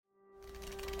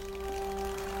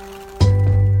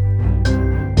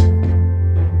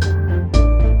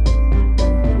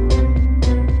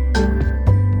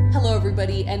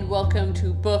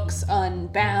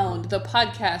Unbound, the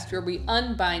podcast where we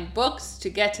unbind books to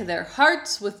get to their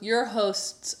hearts with your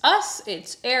hosts, us.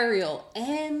 It's Ariel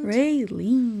and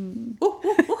Raylene.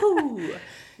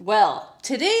 Well,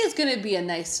 today is going to be a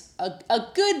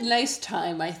good, nice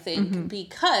time, I think,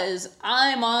 because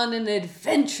I'm on an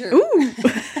adventure. Ooh,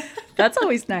 that's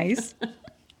always nice.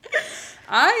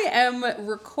 I am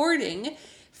recording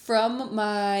from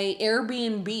my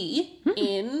Airbnb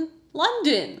in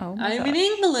London. Oh my I'm in gosh.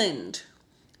 England.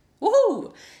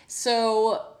 Woohoo!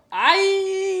 So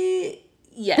I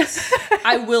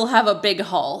will have a big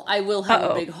haul. A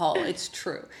big haul. It's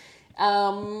true.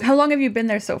 How long have you been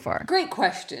there so far? Great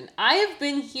question. I have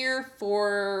been here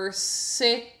for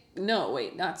 6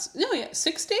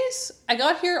 days? I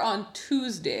got here on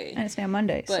Tuesday. And it's now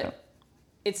Monday, But so.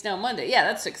 it's now Monday. Yeah,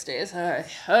 that's 6 days. The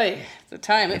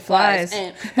time it flies. flies.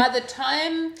 And by the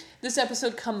time this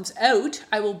episode comes out,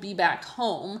 I will be back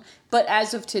home. But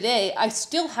as of today, I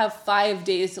still have 5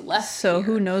 days left. So here.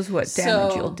 who knows what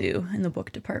damage you'll do in the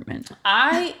book department.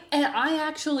 I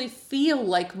actually feel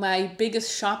like my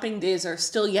biggest shopping days are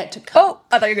still yet to come. Oh,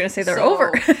 I thought you were going to say they're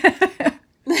over.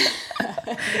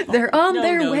 They're on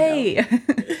their way.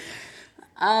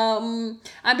 I'm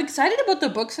excited about the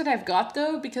books that I've got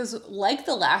though, because like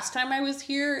the last time I was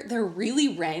here, they're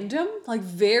really random, like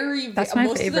That's my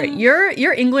most favorite. of them,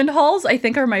 Your England hauls, I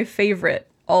think, are my favorite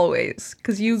always,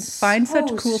 because you find so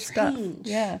such cool stuff. strange.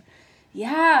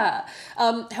 Yeah.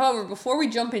 However, before we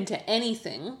jump into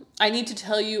anything, I need to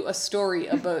tell you a story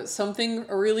about something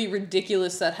really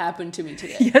ridiculous that happened to me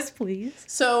today. Yes, please.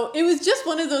 So it was just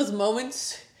one of those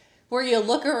moments where you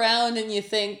look around and you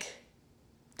think,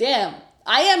 damn,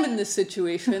 I am in this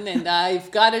situation and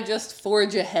I've got to just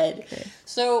forge ahead. Okay.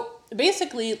 So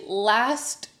basically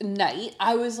last night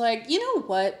I was like, you know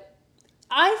what?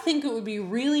 I think it would be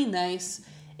really nice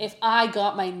if I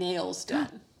got my nails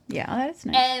done. Yeah, that's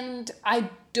nice. And I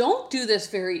don't do this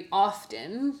very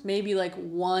often, maybe like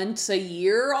once a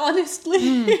year,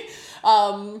 honestly.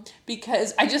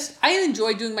 Because I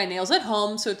enjoy doing my nails at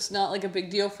home, so it's not like a big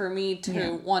deal for me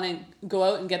to want to go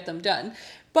out and get them done.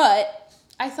 But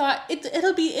I thought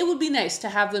it would be nice to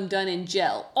have them done in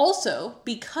gel. Also,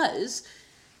 because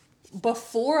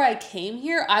before I came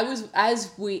here, I was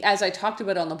as I talked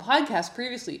about on the podcast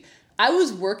previously, I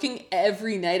was working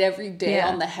every night, every day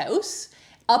on the house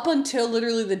up until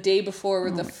literally the day before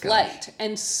the flight. Gosh.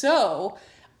 And so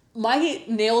my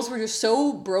nails were just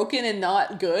so broken and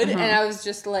not good. And I was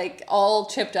just like all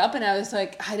chipped up and I was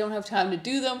like, I don't have time to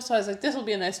do them. So I was like, this will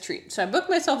be a nice treat. So I booked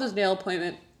myself this nail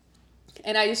appointment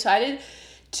and I decided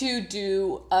to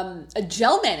do a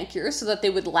gel manicure so that they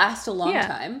would last a long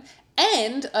time,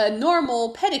 and a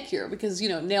normal pedicure because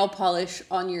nail polish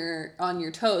on your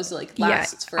toes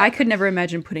lasts forever. I could never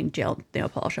imagine putting gel nail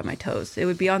polish on my toes. It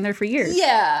would be on there for years.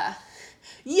 Yeah.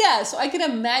 So I can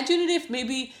imagine it if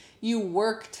maybe you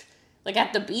worked like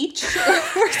at the beach.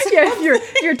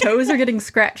 If your toes are getting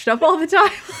scratched up all the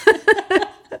time.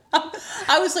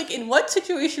 I was like, in what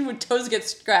situation would toes get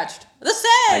scratched? The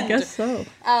sand. I guess so.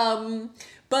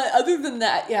 But other than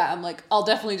that, I'm like, I'll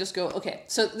definitely just go, okay.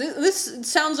 So this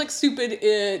sounds like stupid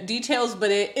details, but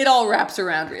it all wraps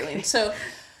around, really. Okay. So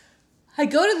I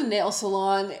go to the nail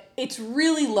salon. It's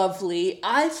really lovely.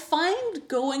 I find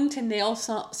going to nail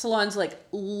salons, like,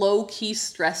 low-key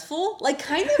stressful. Like,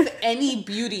 kind of any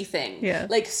beauty thing. Yeah.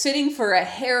 Like, sitting for a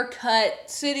haircut,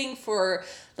 sitting for,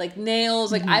 like,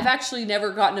 nails. Like, I've actually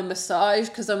never gotten a massage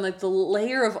because I'm like, the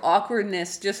layer of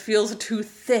awkwardness just feels too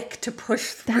thick to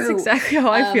push through. That's exactly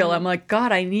how I feel. I'm like,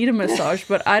 God, I need a massage,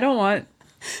 but I don't want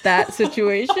that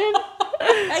situation.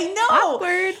 I know.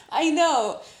 Awkward. I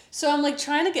know. So I'm like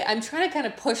trying to kind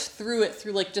of push through it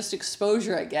through like just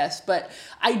exposure, I guess. But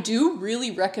I do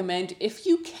really recommend, if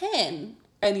you can,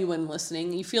 anyone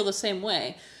listening, you feel the same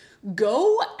way,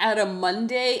 go at a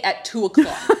Monday at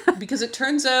 2:00 because it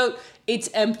turns out it's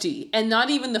empty and not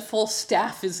even the full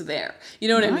staff is there. You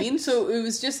know what I mean? So it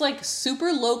was just like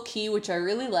super low key, which I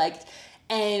really liked.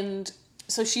 And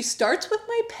so she starts with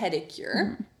my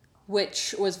pedicure,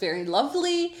 which was very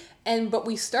lovely. But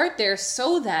we start there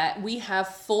so that we have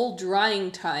full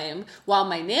drying time while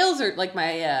my nails are, like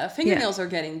my fingernails are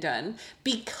getting done.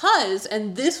 Because,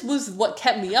 and this was what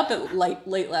kept me up at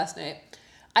late last night,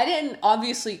 I didn't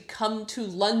obviously come to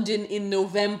London in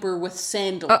November with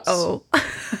sandals. Uh-oh.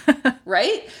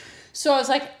 Right? So I was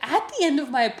like, at the end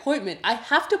of my appointment, I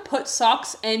have to put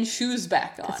socks and shoes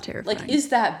back on. That's terrifying. Like, is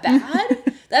that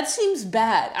bad? That seems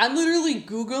bad. I'm literally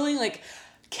Googling, like,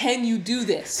 can you do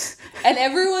this? And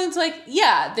everyone's like,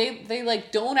 yeah, they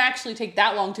like don't actually take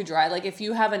that long to dry. Like if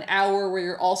you have an hour where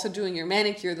you're also doing your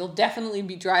manicure, they'll definitely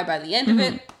be dry by the end of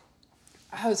it.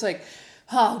 I was like,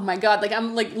 oh my God, like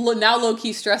I'm like now low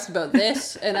key stressed about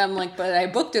this. And I'm like, but I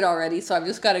booked it already, so I've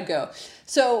just got to go.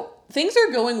 So things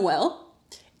are going well.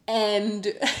 And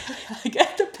I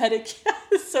get the pedicure.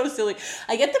 It's so silly.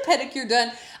 I get the pedicure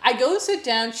done. I go sit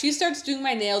down. She starts doing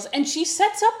my nails, and she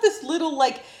sets up this little,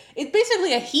 like, it's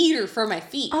basically a heater for my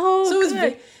feet. Oh, so good.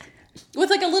 it was with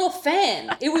like a little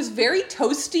fan. It was very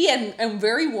toasty and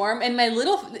very warm.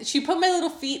 And she put my little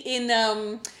feet in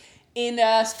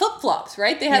flip flops.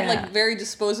 Right? They had like very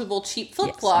disposable, cheap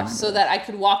flip flops, so that I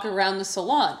could walk around the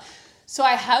salon. So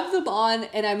I have them on,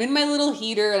 and I'm in my little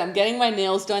heater, and I'm getting my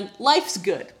nails done. Life's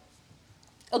good.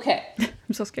 Okay.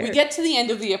 I'm so scared. We get to the end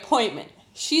of the appointment.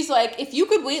 She's like, if you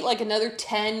could wait like another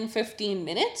 10, 15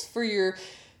 minutes for your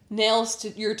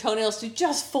toenails to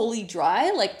just fully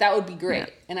dry, like that would be great.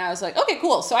 Yeah. And I was like, okay,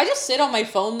 cool. So I just sit on my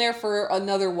phone there for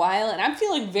another while, and I'm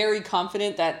feeling very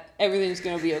confident that everything's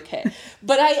going to be okay.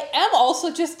 But I am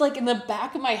also just like in the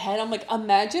back of my head, I'm like,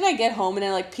 imagine I get home and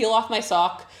I like peel off my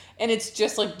sock and it's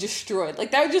just like destroyed.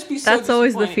 Like that would just be so That's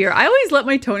always the fear. I always let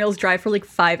my toenails dry for like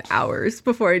 5 hours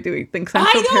before I do anything. I'm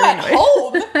so paranoid. At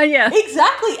home. Yeah.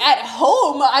 Exactly. At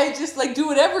home, I just like do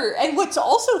whatever. And what's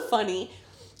also funny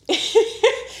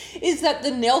is that the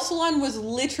nail salon was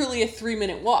literally a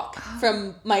 3-minute walk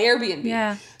from my Airbnb.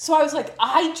 Yeah. So I was like,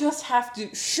 I just have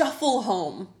to shuffle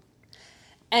home.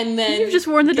 And then you've just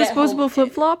worn the disposable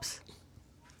flip-flops?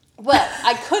 Well,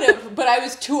 I could have, but I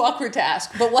was too awkward to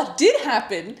ask. But what did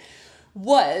happen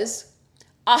was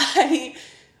I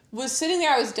was sitting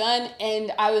there, I was done,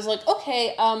 and I was like,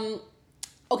 okay,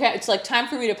 it's like time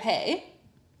for me to pay.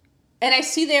 And I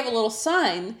see they have a little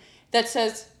sign that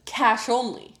says cash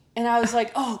only. And I was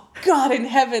like, oh, God in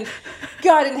heaven,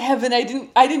 I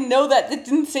didn't know that. It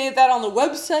didn't say that on the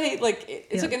website. Like,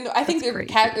 it's like, I think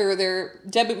their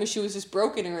debit machine was just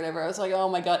broken or whatever. I was like, oh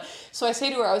my God. So I say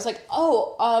to her, I was like,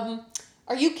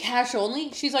 are you cash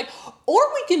only? She's like, or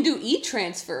we can do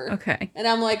e-transfer. Okay. And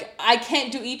I'm like, I can't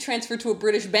do e-transfer to a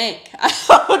British bank. I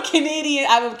have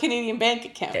a Canadian bank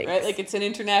account, Thanks. Right? Like, it's an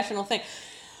international thing.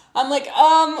 I'm like,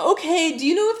 okay, do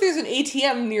you know if there's an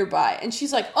ATM nearby? And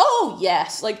she's like, oh,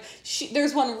 yes. Like,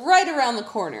 there's one right around the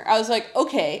corner. I was like,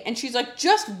 okay. And she's like,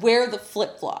 just wear the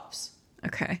flip-flops.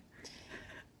 Okay.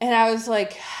 And I was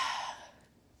like,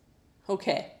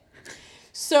 okay.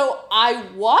 So I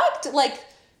walked like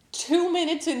 2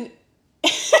 minutes in.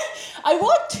 I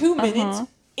walked 2 minutes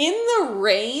in the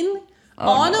rain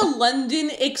on a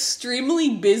London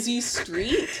extremely busy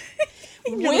street.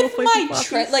 With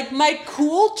my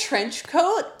cool trench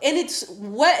coat, and it's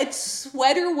wet, it's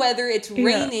sweater weather, it's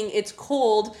raining, it's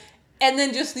cold, and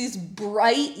then just these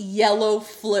bright yellow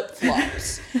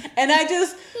flip-flops. And I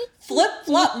just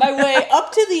flip-flop my way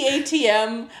up to the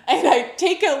ATM, and I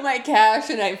take out my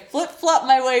cash, and I flip-flop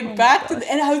my way back and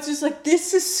I was just like,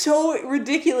 this is so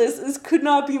ridiculous, this could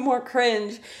not be more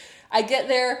cringe. I get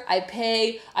there, I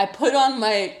pay, I put on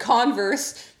my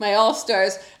Converse, my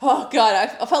All-Stars. Oh,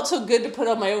 God, I felt so good to put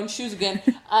on my own shoes again.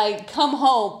 I come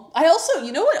home. I also,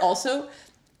 you know what also?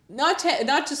 Not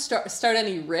to start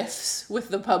any riffs with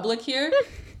the public here,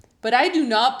 but I do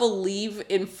not believe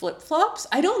in flip-flops.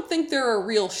 I don't think they're a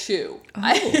real shoe. Oh.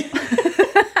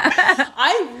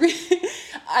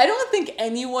 I don't think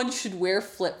anyone should wear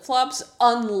flip-flops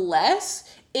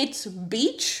unless it's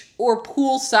beach or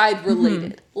poolside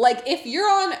related. Mm-hmm. Like, if you're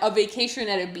on a vacation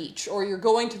at a beach or you're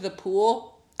going to the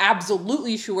pool,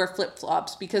 absolutely you should wear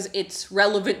flip-flops because it's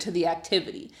relevant to the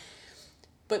activity.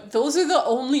 But those are the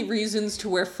only reasons to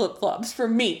wear flip-flops for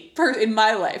me in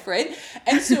my life, right?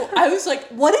 And so I was like,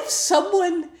 what if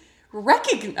someone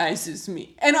recognizes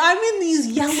me and I'm in these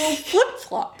yellow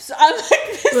flip-flops? I'm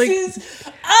like, this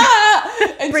is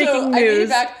and breaking so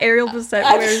news, Ariel Bissett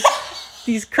wears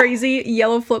these crazy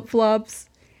yellow flip-flops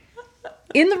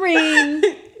in the rain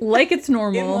like it's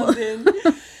normal. In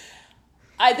London.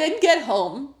 I then get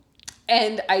home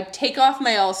and I take off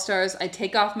my All-Stars, I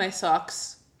take off my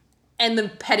socks, and the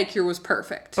pedicure was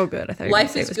perfect. Oh, good. I thought you were going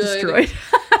to say it was destroyed.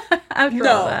 After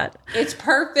all that. It's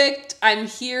perfect. I'm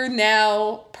here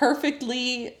now,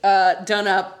 perfectly done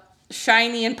up,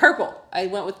 shiny and purple. I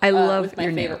went with with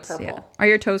my favorite purple. Yeah. Are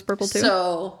your toes purple too?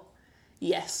 So,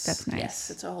 yes. That's nice.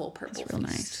 Yes, it's a whole purple. That's real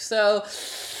nice. So,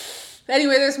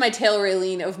 anyway, there's my tail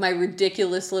Raylene of my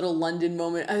ridiculous little London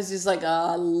moment. I was just like,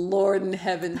 Lord in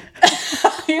heaven.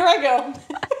 Here I go.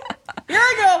 Here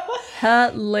I go.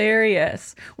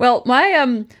 Hilarious. Well,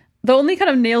 my the only kind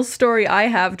of nail story I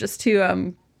have, just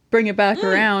to bring it back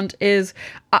around, is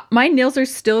my nails are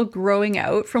still growing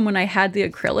out from when I had the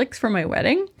acrylics for my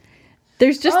wedding.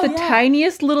 There's just Oh, the yeah.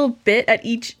 tiniest little bit at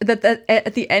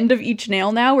at the end of each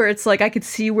nail now where it's like I could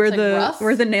see where It's, like, rough?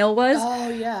 where the nail was. Oh,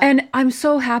 yeah. And I'm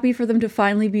so happy for them to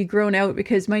finally be grown out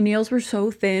because my nails were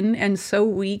so thin and so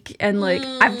weak and like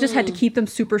I've just had to keep them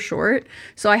super short.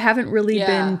 So I haven't really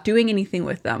been doing anything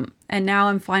with them. And now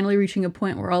I'm finally reaching a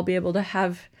point where I'll be able to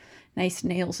have nice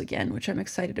nails again, which I'm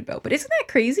excited about. But isn't that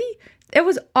crazy? It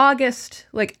was August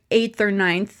like 8th or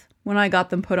 9th when I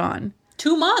got them put on.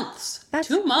 2 months. That's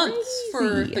 2 months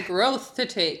for crazy. the growth to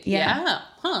take. Yeah. Yeah.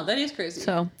 Huh, that is crazy.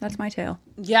 So that's my tale.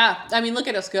 Yeah, I mean, look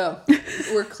at us go.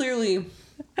 We're clearly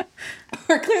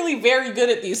very good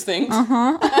at these things.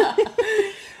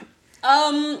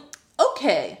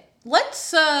 Okay.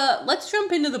 Let's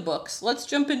jump into the books. Let's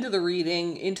jump into the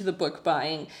reading, into the book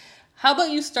buying. How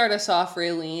about you start us off,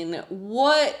 Raylene?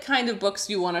 What kind of books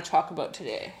do you want to talk about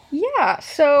today? Yeah,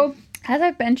 so as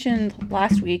I mentioned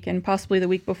last week and possibly the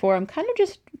week before, I'm kind of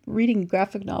just reading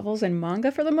graphic novels and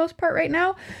manga for the most part right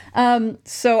now.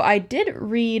 So I did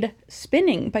read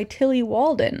Spinning by Tilly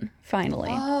Walden, finally.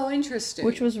 Oh, interesting.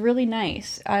 Which was really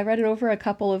nice. I read it over a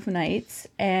couple of nights,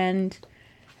 and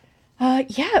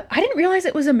yeah, I didn't realize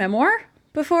it was a memoir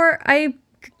before I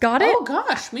got it. Oh,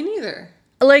 gosh, me neither.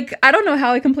 Like, I don't know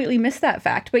how I completely missed that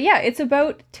fact, but yeah, it's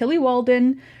about Tilly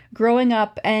Walden growing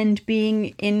up and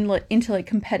being into like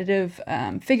competitive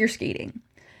figure skating.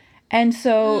 And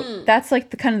so that's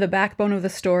like the kind of the backbone of the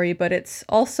story, but it's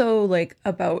also like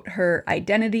about her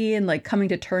identity and like coming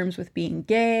to terms with being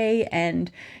gay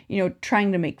and, you know,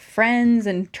 trying to make friends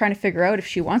and trying to figure out if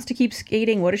she wants to keep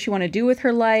skating, what does she want to do with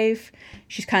her life?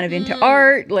 She's kind of into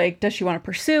art, like does she want to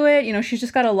pursue it? You know, she's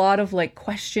just got a lot of like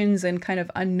questions and kind of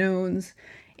unknowns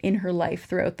in her life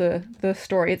throughout the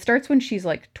story. It starts when she's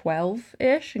like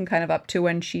 12-ish and kind of up to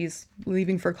when she's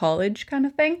leaving for college kind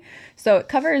of thing. So it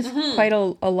covers quite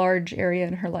a large area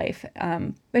in her life.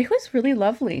 But it was really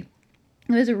lovely.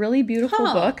 It was a really beautiful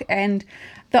book, and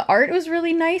the art was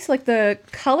really nice. Like the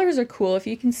colors are cool. If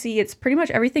you can see, it's pretty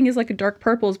much everything is like a dark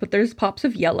purples, but there's pops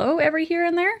of yellow every here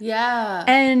and there. Yeah.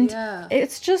 And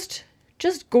it's just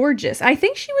gorgeous. I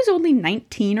think she was only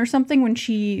 19 or something when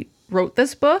she wrote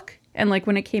this book. And like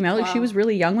when it came out, like she was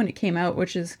really young when it came out,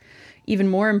 which is even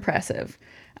more impressive.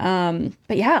 But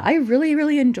yeah, I really,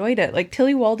 really enjoyed it. Like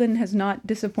Tilly Walden has not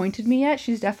disappointed me yet.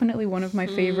 She's definitely one of my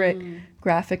favorite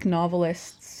graphic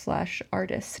novelists /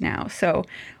 artists now. So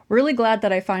really glad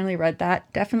that I finally read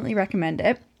that. Definitely recommend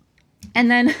it.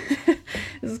 And then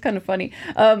this is kind of funny.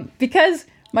 Because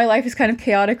my life is kind of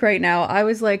chaotic right now, I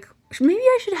was like, maybe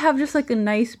I should have just like a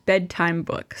nice bedtime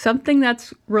book, something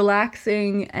that's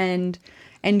relaxing and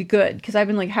good, because I've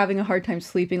been like having a hard time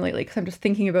sleeping lately because I'm just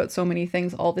thinking about so many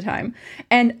things all the time.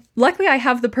 And luckily I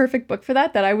have the perfect book for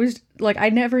that I was like, I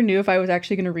never knew if I was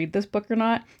actually going to read this book or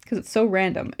not because it's so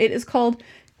random. It is called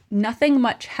Nothing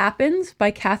Much Happens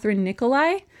by Catherine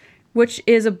Nicolai, which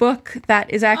is a book that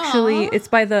is actually, it's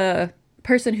by the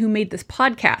person who made this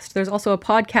podcast. There's also a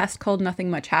podcast called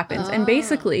Nothing Much Happens. And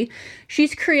basically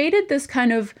she's created this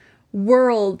kind of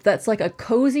world that's like a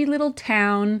cozy little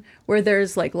town where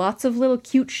there's like lots of little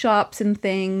cute shops and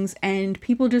things, and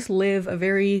people just live a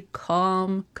very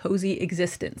calm, cozy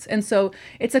existence. And so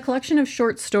it's a collection of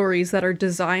short stories that are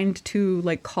designed to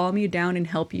like calm you down and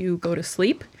help you go to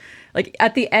sleep. Like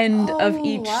at the end of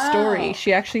each story,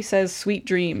 she actually says sweet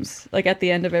dreams, like at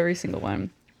the end of every single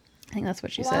one. I think that's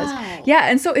what she says. Yeah,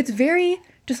 and so it's very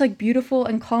just like beautiful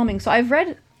and calming. So I've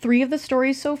read 3 of the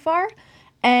stories so far,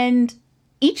 and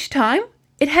each time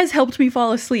it has helped me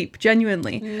fall asleep,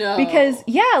 genuinely. No. Because,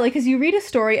 yeah, like, as you read a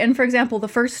story, and for example, the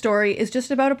first story is just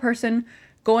about a person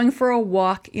going for a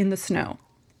walk in the snow.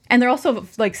 And they're also,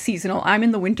 like, seasonal. I'm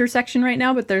in the winter section right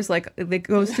now, but there's, like, it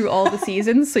goes through all the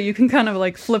seasons, so you can kind of,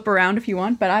 like, flip around if you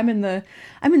want. But I'm in the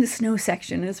snow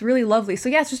section, and it's really lovely. So,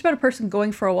 yeah, it's just about a person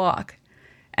going for a walk.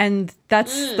 And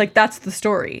that's, like, that's the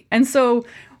story. And so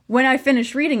when I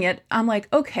finished reading it, I'm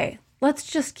like, okay, let's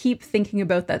just keep thinking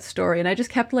about that story. And I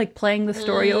just kept like playing the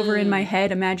story over in my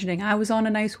head, imagining I was on a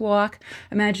nice walk,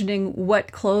 imagining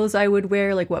what clothes I would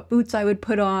wear, like what boots I would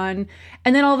put on.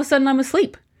 And then all of a sudden I'm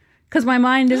asleep because my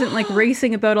mind isn't like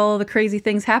racing about all the crazy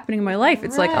things happening in my life.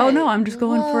 It's like, oh no, I'm just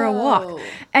going for a walk.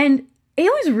 And it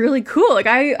was really cool. Like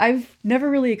I've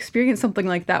never really experienced something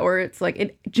like that where it's like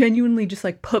it genuinely just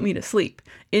like put me to sleep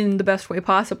in the best way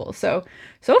possible. So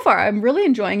far I'm really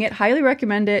enjoying it. Highly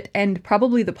recommend it. And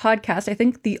probably the podcast. I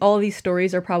think all of these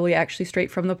stories are probably actually straight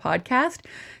from the podcast.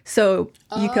 So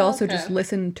you could also just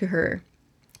listen to her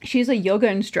she's a yoga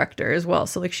instructor as well.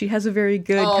 So like she has a very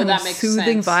good Oh, kind of that makes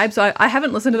soothing sense. vibe. So I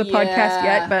haven't listened to the podcast Yeah.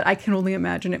 yet, but I can only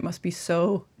imagine it must be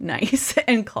so nice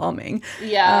and calming.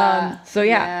 Yeah. So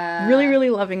yeah, really, really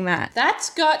loving that.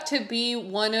 That's got to be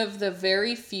one of the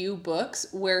very few books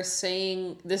where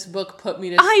saying this book put me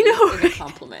to I sleep know, is a right?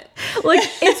 compliment. Like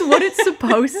it's what it's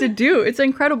supposed to do. It's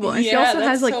incredible. And she Yeah, also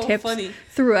has that's like so tips funny.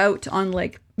 throughout on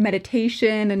like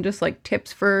meditation and just like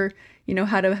tips for, you know,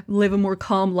 how to live a more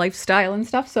calm lifestyle and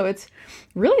stuff. So it's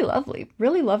really lovely.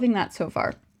 Really loving that so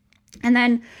far. And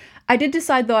then I did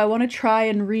decide though I want to try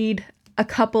and read a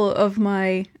couple of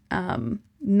my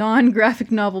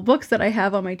non-graphic novel books that I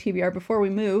have on my TBR before we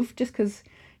move, just because,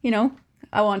 you know,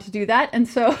 I want to do that. And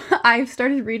so I've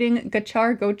started reading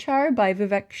Gachar Gochar by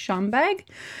Vivek Shambag,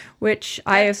 which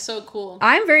That's so cool.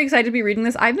 I'm very excited to be reading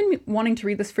this. I've been wanting to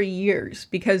read this for years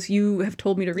because you have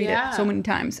told me to read Yeah. it so many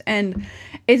times. And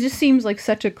it just seems like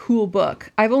such a cool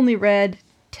book. I've only read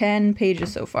 10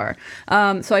 pages so far.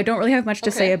 So I don't really have much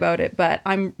to say Okay. about it, but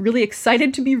I'm really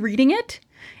excited to be reading it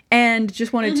and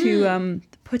just wanted to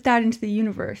put that into the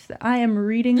universe. That I am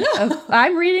reading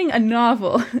I'm reading a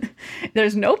novel.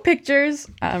 There's no pictures.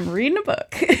 I'm reading a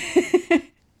book.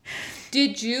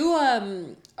 Did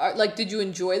you did you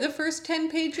enjoy the first 10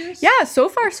 pages? Yeah, so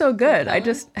far so good. I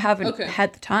just haven't Okay.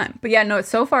 had the time. But yeah, no,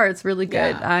 so far it's really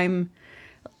good. Yeah. I'm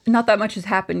not that much has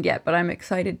happened yet, but I'm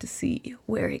excited to see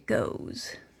where it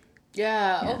goes.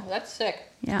 Yeah. Oh, that's sick.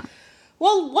 Yeah.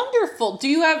 Well, wonderful. Do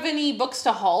you have any books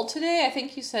to haul today? I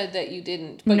think you said that you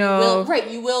didn't. But No. You will. Right,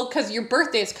 you will because your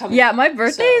birthday is coming. Yeah, my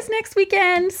birthday so- is next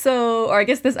weekend, or I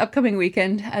guess this upcoming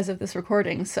weekend as of this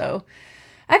recording. So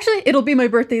actually, it'll be my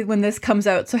birthday when this comes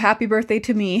out. So happy birthday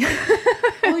to me.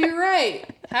 Oh, you're right.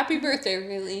 Happy birthday,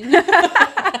 Raylene.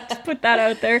 Put that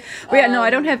out there. But yeah, no,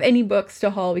 I don't have any books to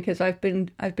haul because I've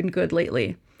been good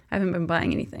lately. I haven't been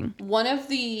buying anything. One of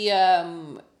the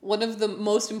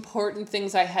most important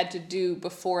things I had to do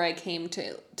before I came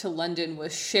to London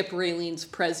was ship Raylene's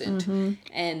present.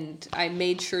 And I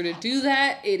made sure to do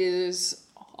that. It is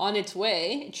on its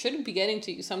way. It should be getting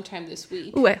to you sometime this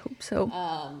week. Ooh, I hope so.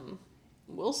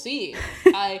 We'll see.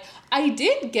 I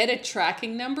did get a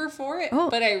tracking number for it, Oh.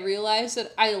 but I realized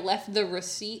that I left the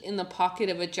receipt in the pocket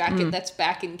of a jacket that's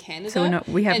back in Canada. So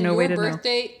we have and no way your to know.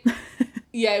 birthday,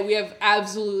 yeah, we have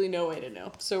absolutely no way to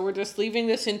know. So we're just leaving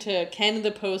this into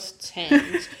Canada Post's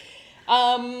hands.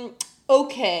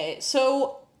 Okay,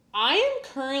 so I am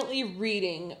currently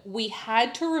reading We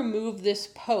Had to Remove This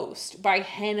Post by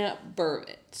Hannah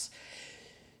Burwitz.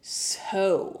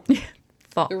 So,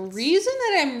 Thoughts. the reason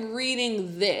that I'm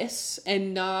reading this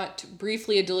and not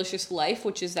Briefly a Delicious Life,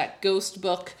 which is that ghost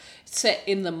book set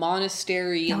in the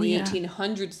monastery in Oh, the yeah.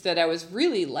 1800s that I was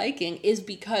really liking, is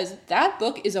because that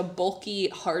book is a bulky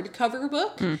hardcover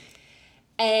book.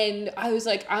 And I was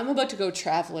like, I'm about to go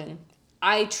traveling.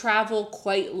 I travel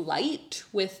quite light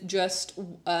with just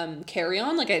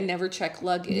carry-on. Like, I never check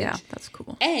luggage. Yeah, that's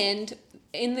cool. And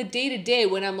in the day-to-day,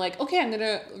 when I'm like, okay, I'm going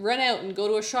to run out and go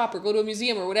to a shop or go to a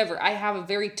museum or whatever, I have a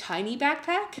very tiny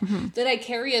backpack that I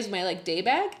carry as my, like, day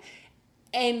bag.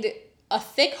 And a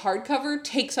thick hardcover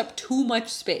takes up too much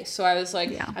space. So I was like,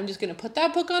 Yeah. I'm just going to put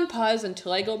that book on pause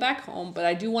until I go back home. But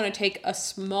I do want to take a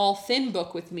small, thin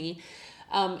book with me.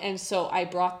 And so I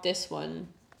brought this one.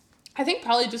 I think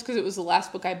probably just because it was the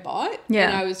last book I bought. Yeah.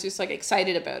 And I was just, like,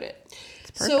 excited about it.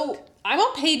 So I'm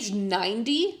on page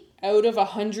 90 out of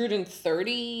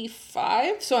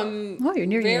 135. So I'm Oh, you're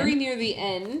near the very end. near the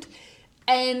end.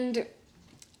 And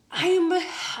I'm,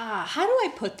 how do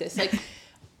I put this? Like,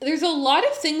 there's a lot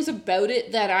of things about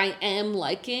it that I am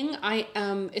liking. I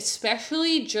am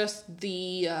especially just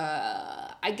the,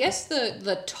 I guess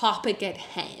the topic at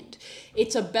hand.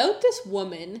 It's about this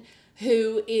woman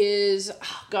who is,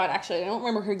 oh God, actually, I don't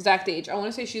remember her exact age. I want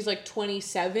to say she's like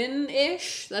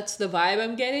 27-ish. That's the vibe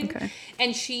I'm getting. Okay.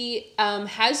 And she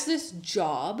has this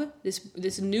job,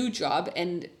 this new job,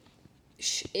 and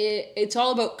it's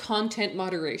all about content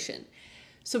moderation.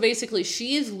 So basically,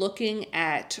 she is looking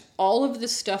at all of the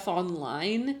stuff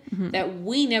online that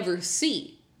we never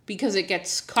see because it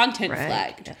gets content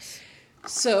flagged. Yes.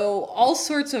 So all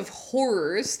sorts of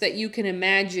horrors that you can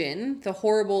imagine, the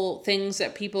horrible things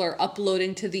that people are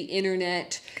uploading to the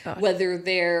internet, God. whether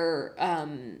they're,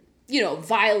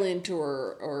 violent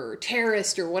or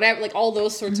terrorist or whatever, like all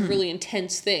those sorts of really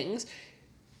intense things.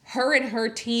 Her and her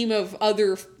team of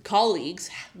other colleagues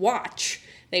watch.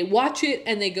 They watch it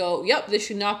and they go, yep, this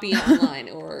should not be online.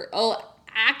 Or, oh,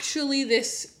 actually,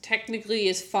 this technically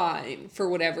is fine for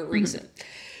whatever reason.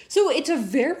 So it's a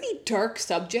very dark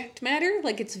subject matter.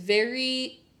 Like, it's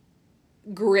very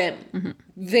grim,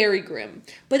 very grim.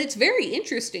 But it's very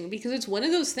interesting because it's one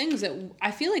of those things that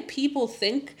I feel like people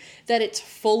think that it's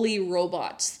fully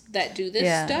robots that do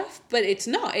this stuff, but it's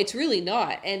not. It's really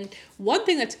not. And one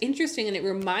thing that's interesting, and it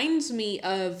reminds me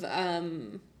of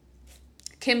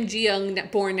Kim Ji-young,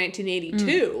 born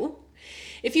 1982.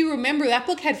 If you remember, that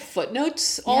book had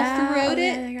footnotes all throughout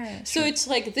it. Yeah, so it's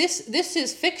like this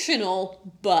is fictional,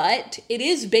 but it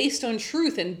is based on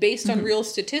truth and based on real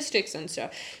statistics and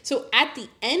stuff. So at the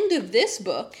end of this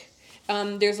book,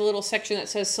 there's a little section that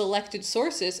says selected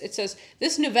sources. It says,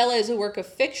 this novella is a work of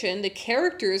fiction. The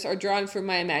characters are drawn from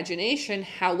my imagination.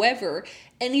 However,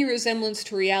 any resemblance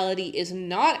to reality is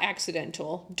not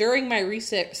accidental. During my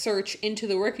research into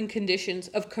the working conditions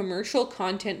of commercial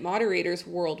content moderators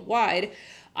worldwide,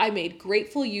 I made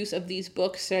grateful use of these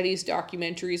books, studies,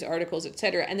 documentaries, articles,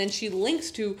 etc. And then she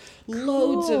links to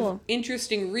loads of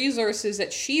interesting resources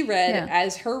that she read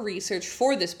as her research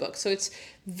for this book. So it's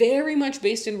very much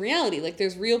based in reality. Like,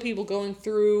 there's real people going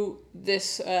through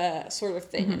this sort of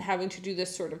thing and having to do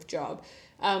this sort of job.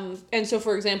 And so,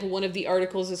 for example, one of the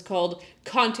articles is called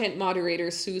Content Moderator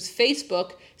Sues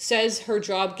Facebook Says Her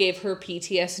Job Gave Her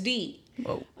PTSD.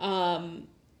 Whoa.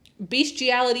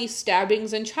 Bestiality,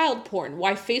 stabbings, and child porn.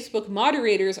 Why Facebook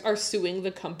moderators are suing the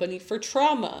company for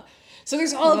trauma. So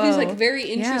there's all of these like very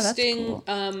interesting...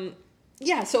 So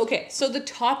the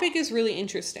topic is really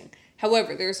interesting.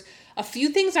 However, there's a few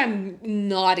things I'm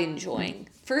not enjoying.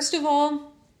 First of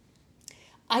all,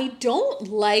 I don't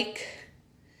like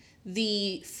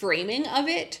the framing of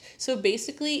it. So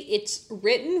basically, it's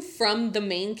written from the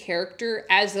main character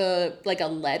as a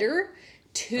letter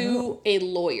to a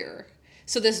lawyer.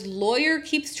 So this lawyer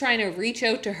keeps trying to reach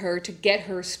out to her to get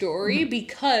her story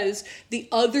because the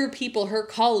other people, her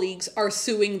colleagues, are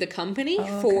suing the company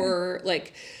for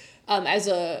as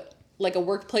a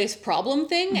workplace problem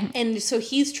thing. And so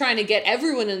he's trying to get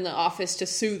everyone in the office to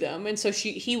sue them. And so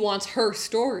he wants her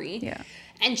story. Yeah.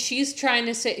 And she's trying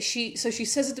to say, she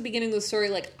says at the beginning of the story,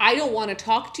 like, I don't want to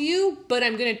talk to you, but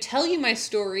I'm going to tell you my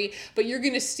story, but you're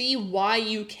going to see why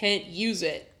you can't use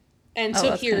it. And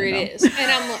so here it is. And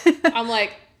I'm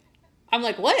like,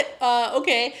 what?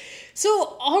 Okay.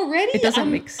 So already it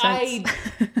doesn't make sense.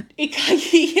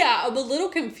 I'm a little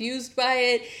confused by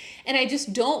it. And I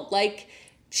just don't like,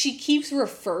 she keeps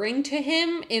referring to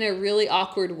him in a really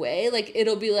awkward way. Like,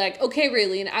 it'll be like, okay,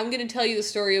 Raylene, I'm going to tell you the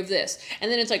story of this. And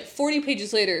then it's like 40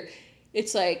 pages later,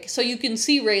 it's like, so you can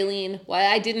see, Raylene, why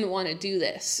I didn't want to do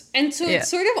this. And so it's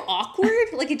sort of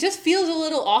awkward. Like, it just feels a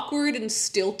little awkward and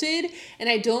stilted. And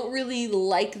I don't really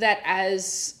like that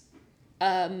as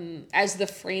the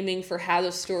framing for how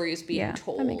the story is being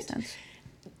told. That makes sense.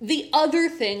 The other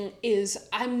thing is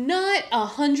I'm not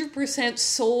 100%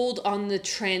 sold on the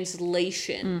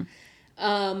translation. You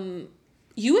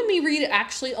and me read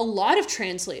actually a lot of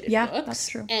translated books. Yeah, that's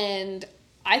true. And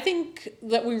I think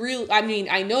that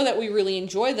I know that we really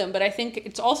enjoy them, but I think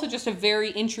it's also just a very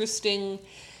interesting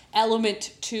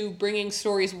element to bringing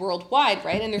stories worldwide,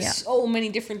 right? And there's so many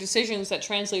different decisions that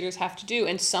translators have to do,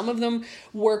 and some of them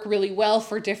work really well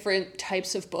for different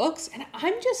types of books. And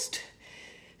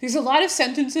there's a lot of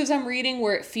sentences I'm reading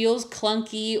where it feels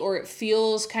clunky or it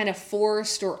feels kind of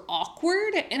forced or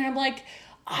awkward. And I'm like,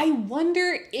 I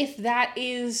wonder if that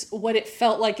is what it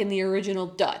felt like in the original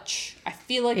Dutch. I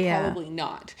feel like probably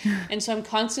not. And so I'm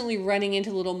constantly running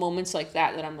into little moments like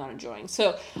that I'm not enjoying.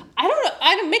 So I don't know. I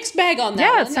had a mixed bag on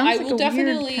that one. It sounds like a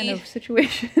weird kind of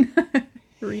situation.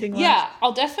 Reading wise. Yeah,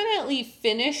 I'll definitely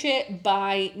finish it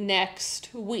by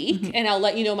next week, and I'll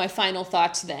let you know my final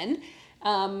thoughts then.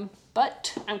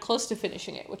 But I'm close to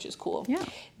finishing it, which is cool. Yeah.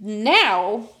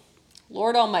 Now,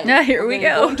 Lord Almighty. Yeah, here we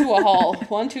go. Go into a haul.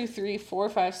 1, 2, 3, 4,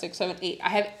 5, 6, 7, 8. I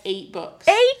have 8 books.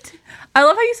 8? I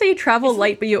love how you say you travel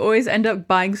light, but you always end up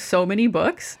buying so many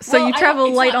books. So you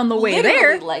travel light on the way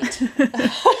there. Light.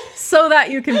 So that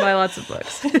you can buy lots of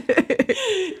books.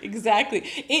 Exactly.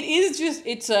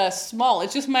 It's small.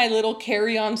 It's just my little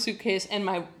carry-on suitcase and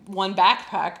my one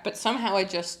backpack, but somehow I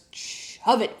just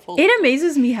shove it full. It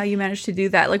amazes me how you managed to do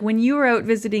that. Like, when you were out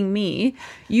visiting me,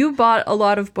 you bought a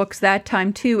lot of books that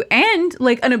time too, and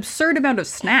like an absurd amount of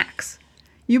snacks.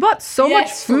 You bought so much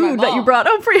food that you brought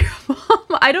home for your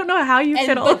mom. I don't know how you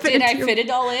fit all of it. Did I fit it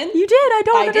all in? You did. I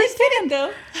don't understand. I did fit it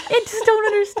though. I just don't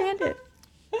understand it.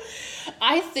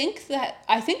 I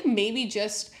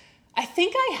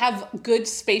think I have good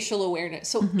spatial awareness.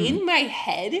 So in my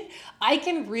head, I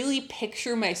can really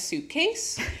picture my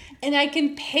suitcase, and I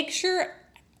can picture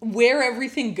where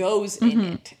everything goes in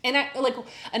it. And I like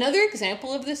another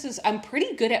example of this is I'm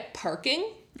pretty good at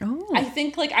parking. Oh. I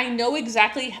think like I know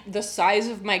exactly the size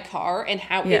of my car and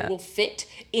how it will fit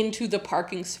into the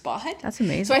parking spot. That's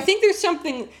amazing. So I think there's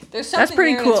something that's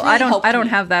pretty there cool. that's really I don't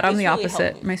have that. I'm It's the really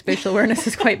opposite. helped me. My spatial awareness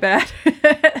is quite bad.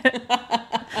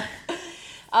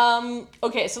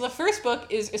 Okay, so the first book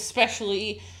is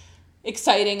especially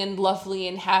exciting and lovely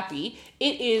and happy.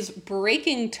 It is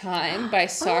Breaking Time by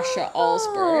Sasha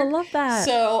Alsberg. I love that.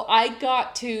 So I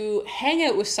got to hang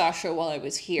out with Sasha while I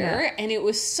was here, and it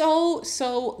was so,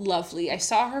 so lovely. I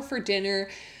saw her for dinner.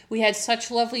 We had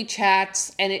such lovely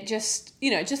chats, and it just,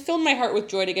 it just filled my heart with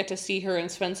joy to get to see her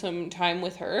and spend some time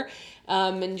with her,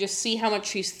 and just see how much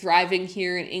she's thriving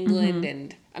here in England,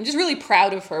 and I'm just really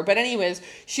proud of her. But anyways,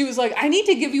 she was like, I need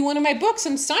to give you one of my books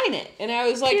and sign it. And I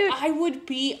was like, Cute. I would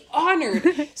be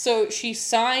honored. So she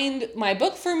signed my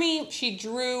book for me. She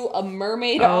drew a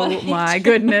mermaid on it. Oh my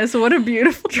goodness, what a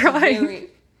beautiful drawing.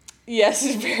 Yes,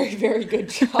 it's very, very good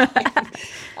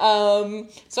drawing.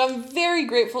 So I'm very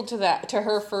grateful to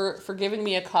her for giving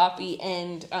me a copy.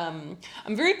 And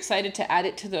I'm very excited to add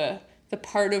it to the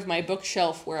part of my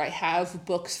bookshelf where I have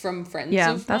books from friends of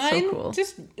mine. that's so cool.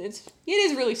 It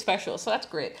is really special, so that's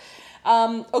great.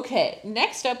 Okay,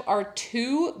 next up are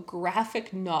 2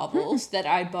 graphic novels that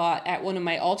I bought at one of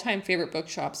my all-time favorite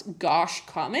bookshops, Gosh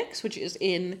Comics, which is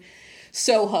in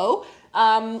Soho.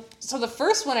 So the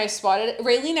first one I spotted,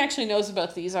 Raylene actually knows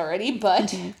about these already,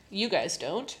 but you guys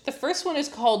don't. The first one is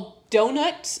called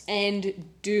Donuts and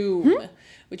Doom,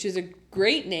 which is a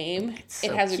great name. So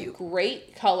it has cute. a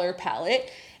great color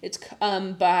palette. It's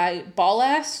by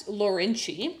Balázs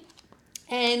Lőrinczi.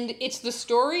 And it's the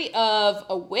story of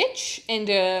a witch and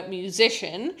a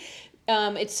musician.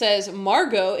 It says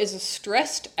Margot is a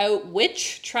stressed out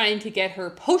witch trying to get her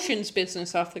potions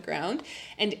business off the ground.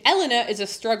 And Elena is a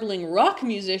struggling rock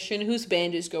musician whose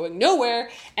band is going nowhere.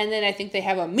 And then I think they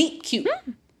have a meet cute.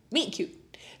 Meet cute.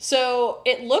 So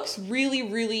it looks really,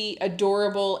 really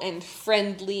adorable and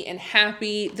friendly and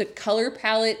happy. The color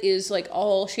palette is like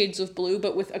all shades of blue,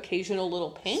 but with occasional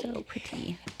little pink. So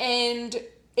pretty. And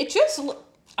it just,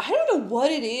 I don't know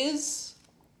what it is.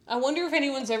 I wonder if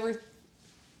anyone's ever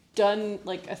done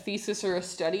like a thesis or a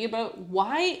study about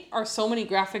why are so many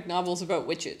graphic novels about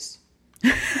witches.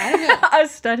 I don't know. A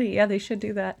study. Yeah, they should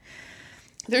do that.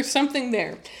 There's something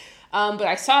there. But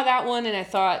I saw that one and I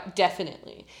thought,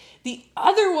 definitely. The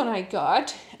other one I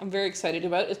got, I'm very excited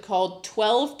about, is called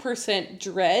 12%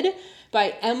 Dread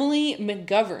by Emily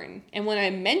McGovern. And when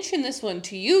I mentioned this one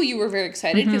to you, you were very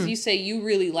excited because you say you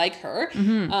really like her,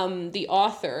 the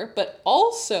author. But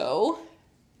also,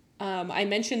 I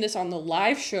mentioned this on the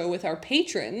live show with our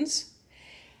patrons.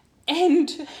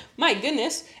 And my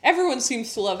goodness, everyone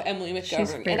seems to love Emily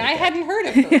McGovern. And I hadn't heard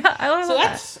of her. Yeah, I love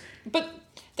that. But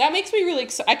that makes me really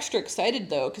extra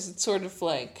excited, though, because it's sort of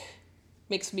like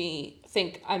makes me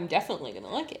think I'm definitely going to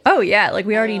like it. Oh, yeah. Like,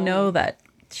 we already know that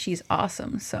she's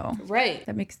awesome, so. Right.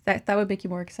 That would make you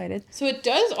more excited. So it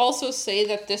does also say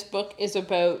that this book is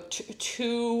about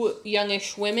 2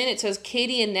 youngish women. It says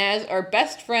Katie and Naz are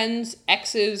best friends,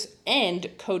 exes,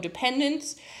 and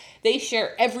codependents. They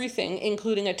share everything,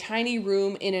 including a tiny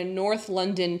room in a North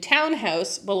London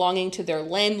townhouse belonging to their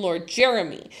landlord,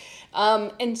 Jeremy.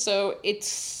 And so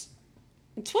it's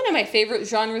one of my favorite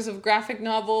genres of graphic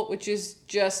novel, which is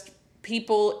just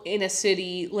people in a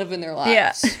city living their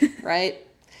lives, right?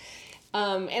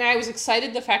 And I was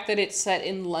excited the fact that it's set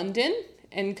in London,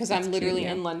 and because I'm literally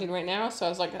in London right now, so I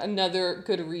was like, another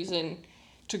good reason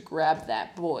to grab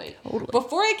that boy. Totally.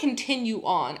 Before I continue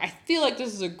on, I feel like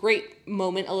this is a great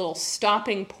moment, a little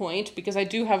stopping point, because I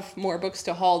do have more books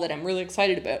to haul that I'm really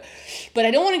excited about. But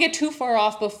I don't want to get too far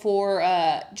off before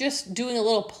just doing a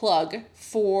little plug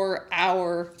for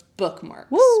our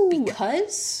bookmarks. Woo!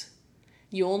 Because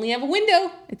you only have a window.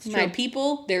 It's My true.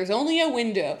 people, there's only a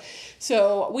window.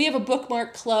 So we have a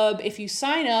bookmark club. If you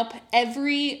sign up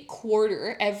every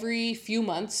quarter, every few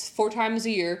months, 4 times a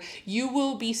year, you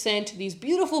will be sent these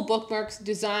beautiful bookmarks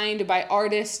designed by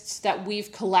artists that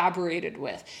we've collaborated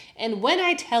with. And when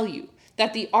I tell you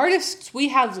that the artists we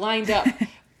have lined up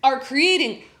are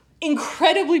creating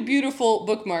incredibly beautiful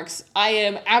bookmarks, I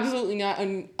am absolutely not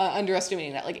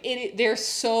underestimating that. Like, they're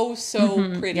so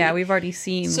pretty. Yeah, we've already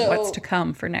seen what's to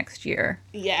come for next year.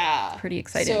 Yeah. Pretty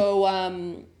exciting.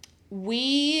 So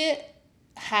we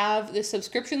have this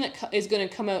subscription that is going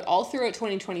to come out all throughout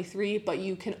 2023, but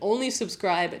you can only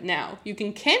subscribe now. You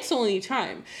can cancel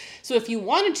anytime. So if you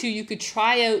wanted to, you could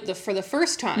try out for the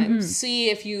first time, see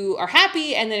if you are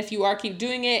happy, and then if you are, keep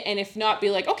doing it, and if not,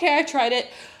 be like, okay, I tried it.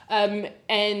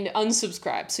 and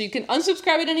unsubscribe. So you can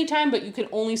unsubscribe at any time, but you can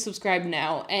only subscribe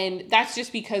now. And that's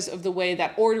just because of the way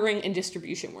that ordering and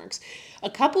distribution works. A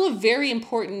couple of very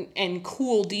important and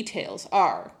cool details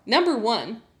are, number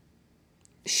one,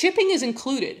 shipping is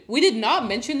included. We did not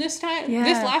mention this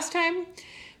last time,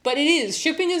 but it is.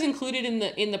 Shipping is included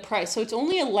in the price. So it's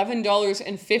only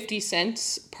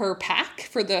 $11.50 per pack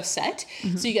for the set.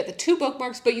 Mm-hmm. So you get the 2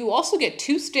 bookmarks, but you also get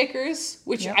 2 stickers,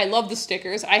 which I love the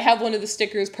stickers. I have one of the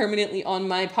stickers permanently on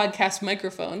my podcast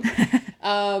microphone.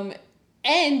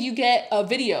 And you get a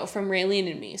video from Raylene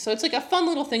and me. So it's like a fun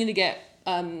little thing to get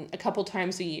a couple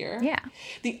times a year. Yeah.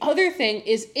 The other thing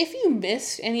is, if you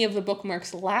missed any of the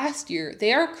bookmarks last year,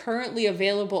 they are currently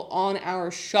available on our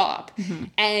shop,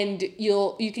 and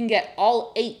you can get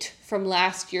all 8 from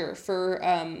last year for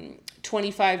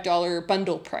 $25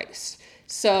 bundle price.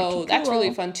 So that's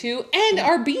really fun too. And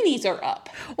our beanies are up.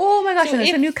 Oh my gosh, so and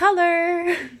it's a new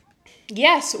color.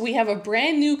 Yes, we have a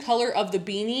brand new color of the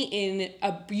beanie in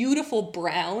a beautiful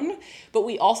brown, but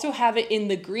we also have it in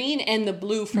the green and the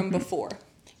blue from before.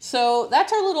 So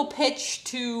that's our little pitch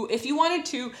to, if you wanted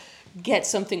to get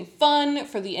something fun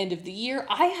for the end of the year.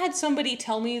 I had somebody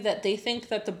tell me that they think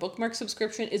that the bookmark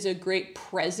subscription is a great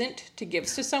present to give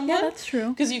to someone. Yeah, that's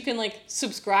true. Because you can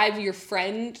subscribe your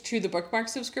friend to the bookmark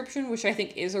subscription, which I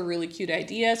think is a really cute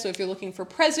idea. So if you're looking for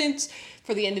presents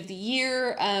for the end of the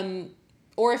year,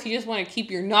 or if you just want to keep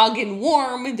your noggin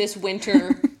warm this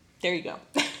winter, there you go.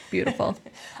 Beautiful.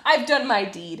 I've done my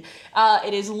deed.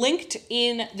 It is linked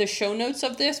in the show notes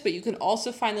of this, but you can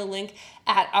also find the link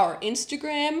at our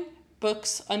Instagram,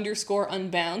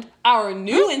 books_unbound. Our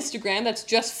new Instagram, that's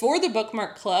just for the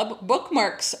Bookmark Club,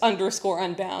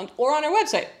 bookmarks_unbound, or on our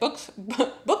website,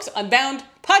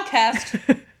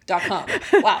 booksunboundpodcast.com.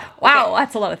 Wow. Wow,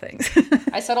 that's a lot of things.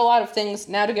 I said a lot of things.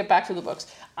 Now to get back to the books.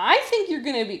 I think you're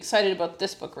going to be excited about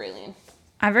this book, Raylene.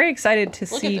 I'm very excited to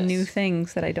see new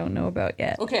things that I don't know about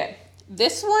yet. Okay.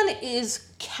 This one is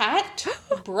Cat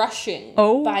Brushing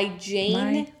by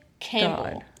Jane Campbell.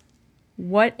 God.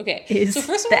 What is so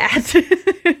first of that? All,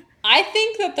 I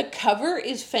think that the cover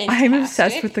is fantastic. I'm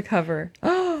obsessed with the cover.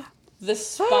 The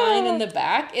spine and the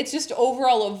back. It's just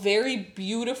overall a very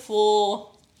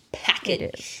beautiful package.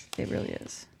 It is. It really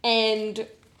is. And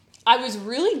I was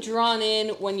really drawn in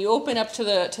when you open up to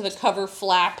the cover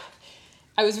flap.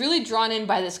 I was really drawn in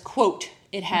by this quote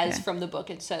it has from the book.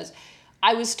 It says,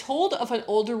 "I was told of an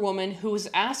older woman who was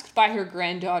asked by her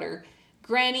granddaughter,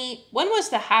 'Granny, when was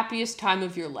the happiest time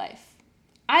of your life?'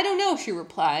 'I don't know,' she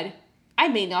replied. 'I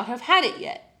may not have had it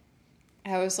yet.'"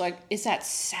 I was like, is that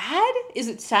sad? Is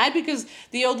it sad because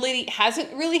the old lady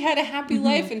hasn't really had a happy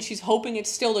life and she's hoping it's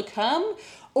still to come?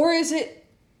 Or is it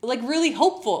really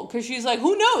hopeful because she's like,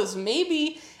 who knows?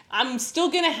 Maybe I'm still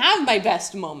going to have my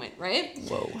best moment, right?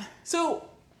 Whoa. So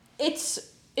it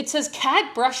says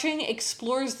Cat Brushing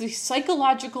explores the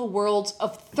psychological worlds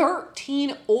of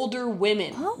 13 older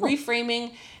women,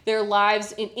 reframing their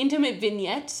lives in intimate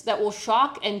vignettes that will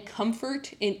shock and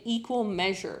comfort in equal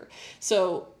measure.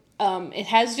 So it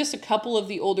has just a couple of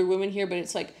the older women here, but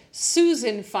it's like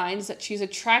Susan finds that she's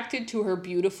attracted to her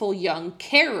beautiful young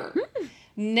carer.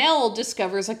 Nell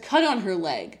discovers a cut on her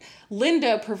leg.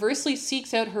 Linda perversely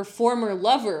seeks out her former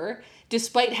lover,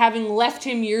 despite having left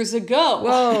him years ago.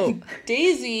 Whoa.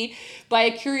 Daisy, by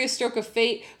a curious stroke of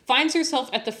fate, finds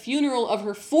herself at the funeral of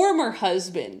her former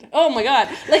husband. Oh my God.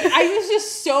 I was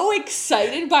just so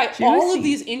excited by all of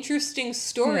these interesting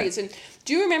stories. Yeah. And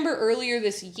do you remember earlier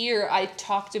this year, I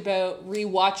talked about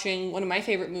rewatching one of my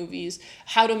favorite movies,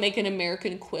 How to Make an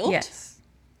American Quilt? Yes.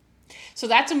 So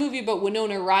that's a movie about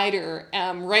Winona Ryder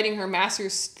writing her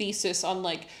master's thesis on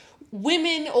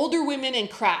older women and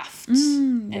crafts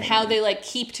and how they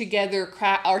keep together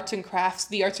the arts and crafts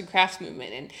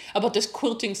movement, and about this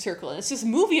quilting circle. And it's this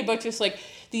movie about just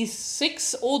these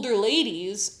 6 older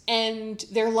ladies and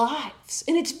their lives.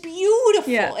 And it's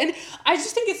beautiful. Yeah. And I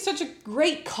just think it's such a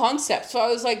great concept. So I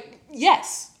was like,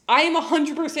 yes, I am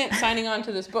 100% signing on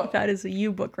to this book. That is a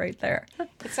you book right there.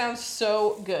 It sounds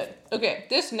so good. Okay,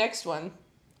 this next one,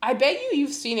 I bet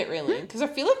you've seen it, Raylene, because I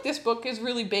feel like this book is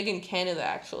really big in Canada,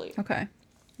 actually. Okay,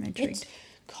 I'm intrigued. It's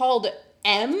called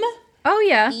M. Oh,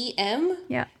 yeah. E-M.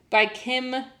 Yeah. By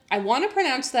Kim, I want to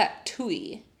pronounce that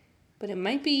Thuy, but it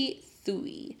might be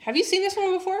Thuy. Have you seen this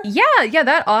one before? Yeah,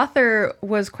 that author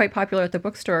was quite popular at the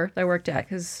bookstore that I worked at,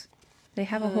 because they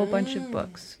have a whole bunch of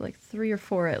books, 3 or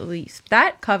 4 at least.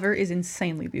 That cover is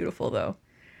insanely beautiful, though.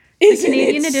 The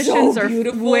Canadian editions are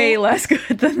way less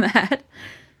good than that.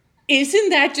 Isn't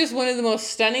that just one of the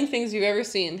most stunning things you've ever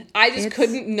seen? I just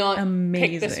couldn't not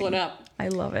pick this one up. I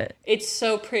love it. It's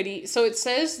so pretty. So it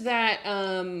says that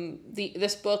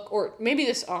this book, or maybe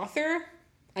this author,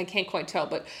 I can't quite tell,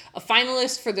 but a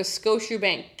finalist for the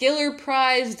Scotiabank Giller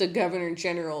Prize, the Governor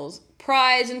General's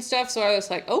Prize and stuff. So I was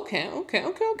like, okay,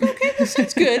 this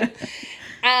sounds good.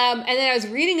 And then I was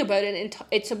reading about it, and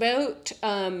it's about,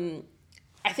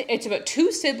 I think it's about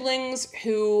two siblings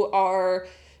who are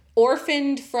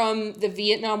orphaned from the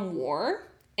Vietnam War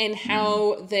and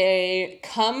how they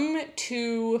come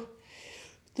to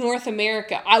North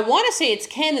America. I want to say it's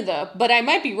Canada, but I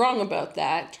might be wrong about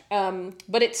that.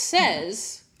 But it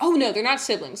says... Oh, no, they're not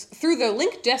siblings. Through the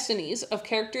linked destinies of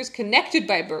characters connected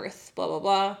by birth, blah, blah,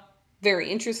 blah. Very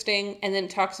interesting. And then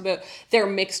it talks about their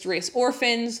mixed race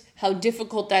orphans, how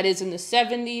difficult that is in the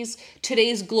 70s,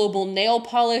 today's global nail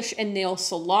polish and nail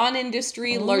salon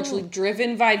industry, largely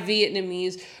driven by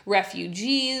Vietnamese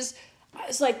refugees. I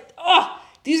was like,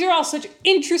 these are all such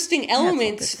interesting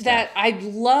elements that I'd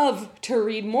love to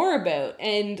read more about.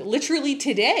 And literally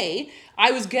today,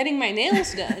 I was getting my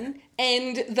nails done.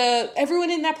 And everyone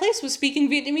in that place was speaking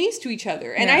Vietnamese to each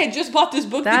other. And I had just bought this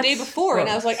book the day before. And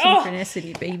I was like,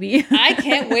 synchronicity, baby. I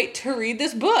can't wait to read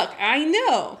this book. I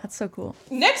know. That's so cool.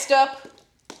 Next up,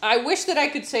 I wish that I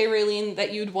could say, Raylene,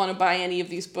 that you'd want to buy any of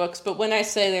these books. But when I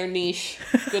say they're niche,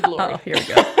 good Lord. Here we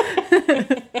go.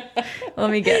 Let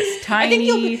me guess.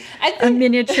 Tiny,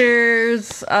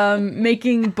 miniatures,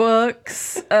 making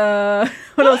books. What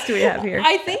else do we have here?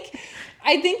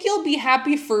 I think you'll be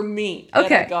happy for me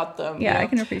that I got them. Yeah, I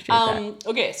can appreciate that.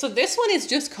 Okay, so this one is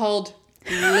just called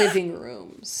Living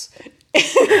Rooms.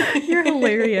 You're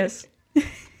hilarious.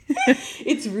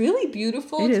 It's really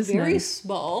beautiful. It's very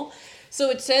small. So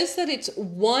it says that it's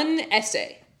one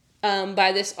essay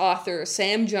by this author,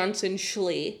 Sam Johnson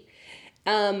Schley.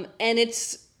 And it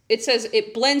says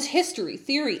it blends history,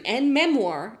 theory, and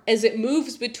memoir as it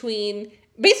moves between...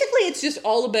 Basically, it's just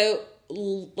all about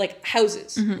like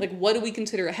houses. Like, what do we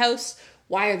consider a house?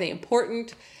 Why are they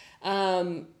important?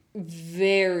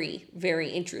 Very, very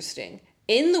interesting.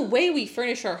 In the way we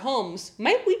furnish our homes,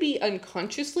 might we be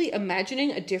unconsciously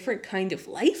imagining a different kind of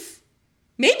life?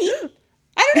 Maybe.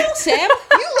 I don't know, Sam.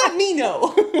 You let me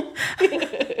know.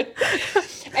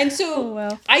 And so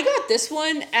I got this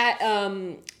one at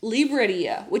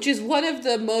Libreria, which is one of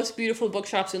the most beautiful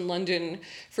bookshops in London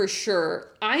for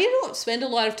sure. I don't spend a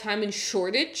lot of time in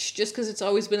Shoreditch just because it's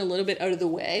always been a little bit out of the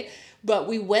way. But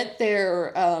we went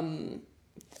there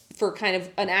for kind of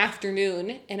an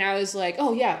afternoon, and I was like,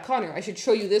 oh yeah, Connor, I should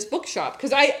show you this bookshop.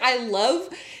 Because I love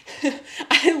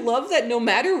that no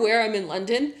matter where I'm in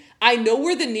London, I know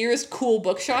where the nearest cool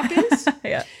bookshop is.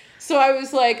 Yeah. So I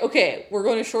was like, okay, we're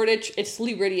going to Shoreditch. It's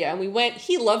Libreria. And we went.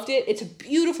 He loved it. It's a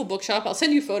beautiful bookshop. I'll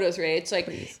send you photos, Ray. It's like,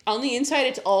 on the inside,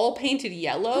 it's all painted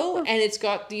yellow. And it's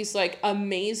got these like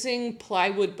amazing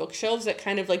plywood bookshelves that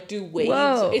kind of like do waves.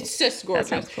 Whoa. It's just gorgeous.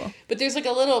 That sounds cool. But there's like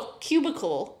a little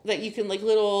cubicle that you can like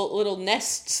little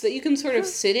nests that you can sort of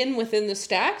sit in within the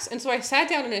stacks. And so I sat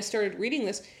down and I started reading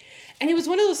this. And it was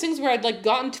one of those things where I'd like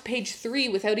gotten to page 3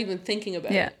 without even thinking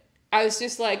about it. I was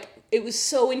just like, it was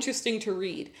so interesting to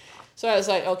read. So I was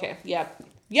like, okay, yep,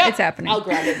 it's happening. I'll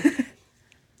grab it.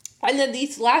 And then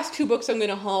these last 2 books I'm going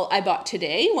to haul, I bought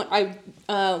today when I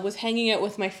was hanging out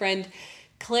with my friend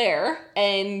Claire,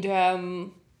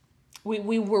 and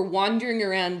we were wandering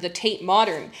around the Tate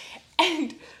Modern,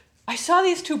 and I saw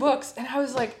these 2 books, and I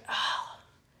was like, oh,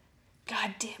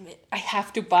 God damn it, I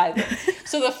have to buy them.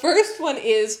 So the first one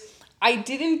is I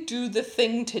Didn't Do the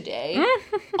Thing Today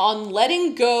on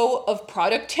letting go of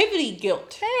productivity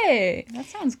guilt. Hey, that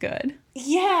sounds good.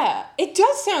 Yeah, it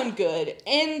does sound good.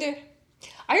 And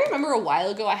I remember a while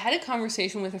ago, I had a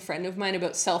conversation with a friend of mine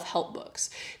about self-help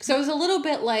books. Because I was a little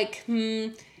bit like,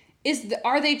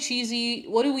 are they cheesy?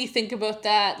 What do we think about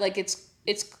that? Like,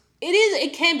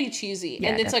 it can be cheesy. Yeah,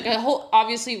 and it's definitely. Like a whole,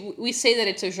 obviously we say that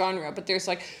it's a genre, but there's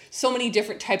like so many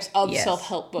different types of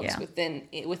self-help books within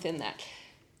that.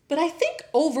 But I think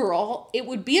overall, it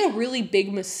would be a really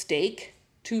big mistake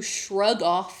to shrug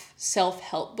off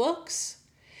self-help books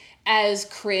as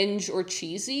cringe or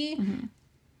cheesy. Mm-hmm.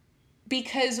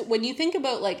 Because when you think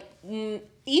about, like,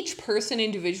 each person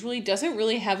individually doesn't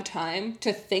really have time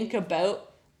to think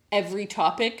about every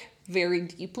topic very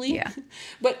deeply. Yeah.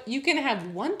 But you can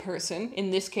have one person,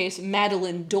 in this case,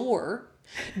 Madeline Dorr,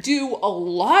 do a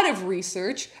lot of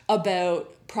research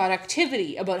about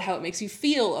productivity, about how it makes you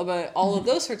feel, about all of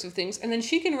those sorts of things, and then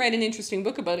she can write an interesting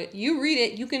book about it. You read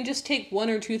it, you can just take 1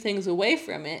 or 2 things away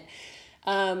from it.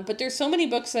 But there's so many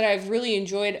books that I've really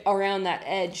enjoyed around that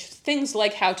edge. Things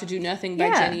like How to Do Nothing by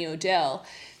Jenny Odell,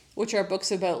 which are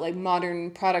books about like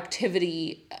modern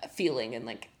productivity feeling and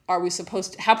like,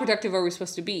 how productive are we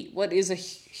supposed to be?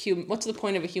 What's the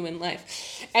point of a human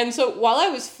life? And so while I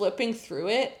was flipping through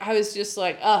it, I was just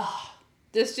like, oh,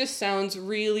 This just sounds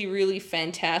really, really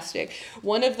fantastic.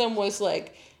 One of them was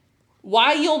like,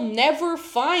 why you'll never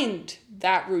find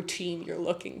that routine you're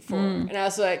looking for. And I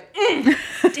was like,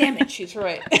 damn it, she's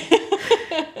right.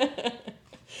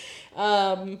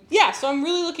 Yeah, so I'm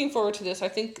really looking forward to this. I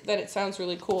think that it sounds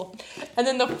really cool. And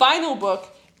then the final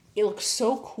book, it looks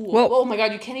so cool. Well, oh my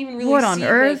God, you can't even really what on see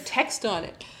earth? the text on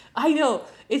it. I know.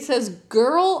 It says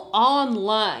Girl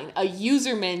Online, a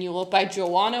user manual by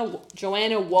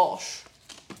Joanna Walsh.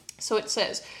 So it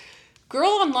says, Girl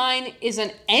Online is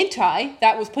an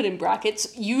that was put in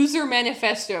brackets, user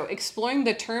manifesto exploring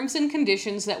the terms and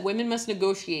conditions that women must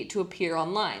negotiate to appear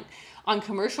online. On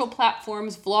commercial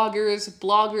platforms, vloggers,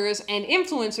 bloggers, and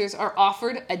influencers are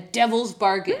offered a devil's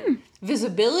bargain.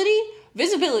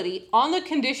 Visibility on the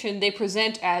condition they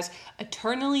present as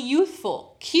eternally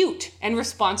youthful, cute, and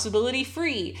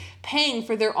responsibility-free, paying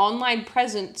for their online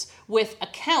presence with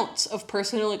accounts of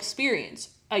personal experience.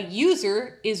 A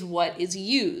user is what is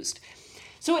used.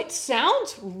 So it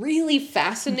sounds really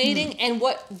fascinating, and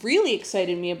what really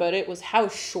excited me about it was how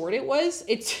short it was.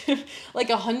 It's like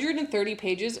 130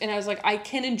 pages, and I was like, I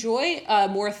can enjoy a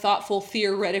more thoughtful,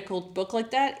 theoretical book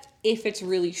like that if it's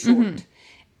really short,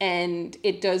 and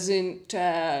it doesn't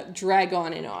drag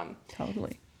on and on.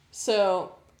 Totally.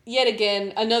 So, yet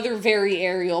again, another very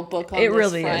Ariel book on it this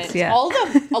really front. is, yeah.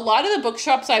 A lot of the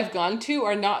bookshops I've gone to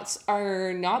are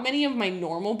not many of my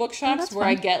normal bookshops where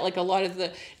fun. I get like a lot of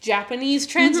the Japanese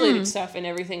translated stuff and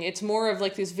everything. It's more of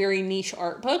like these very niche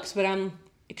art books, but I'm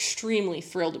extremely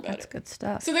thrilled about That's it. good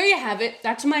stuff. So there you have it.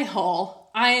 That's my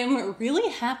haul. I am really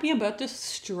happy about this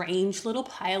strange little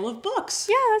pile of books.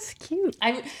 Yeah, that's cute.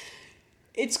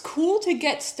 It's cool to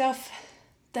get stuff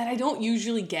that I don't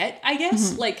usually get, I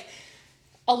guess. Like,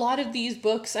 a lot of these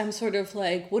books, I'm sort of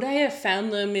like, would I have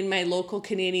found them in my local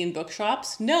Canadian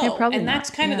bookshops? No. Yeah, probably and not. that's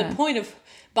kind of the point of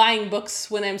buying books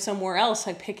when I'm somewhere else,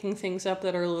 like picking things up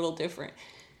that are a little different.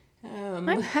 I'm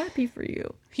happy for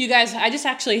you. You guys,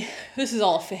 this is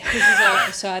all fake. This is all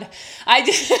facade. I'm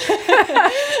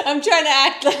trying to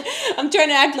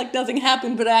act like nothing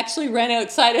happened, but I actually ran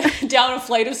down a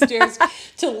flight of stairs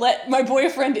to let my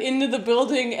boyfriend into the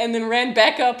building and then ran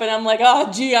back up, and I'm like,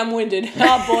 oh gee, I'm winded.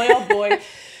 Oh boy.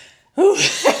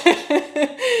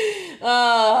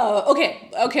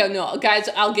 Okay, no, guys,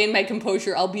 I'll gain my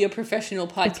composure. I'll be a professional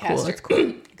podcaster. It's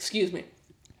cool. Excuse me.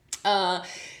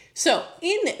 So,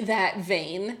 in that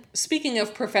vein, speaking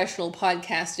of professional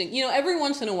podcasting, every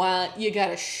once in a while, you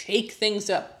gotta shake things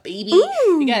up, baby.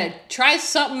 Ooh. You gotta try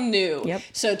something new. Yep.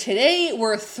 So today,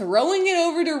 we're throwing it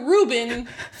over to Ruben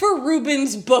for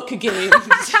Ruben's book games.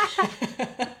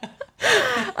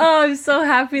 Oh, I'm so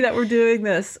happy that we're doing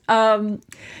this.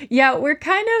 Yeah, we're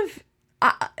kind of...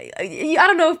 I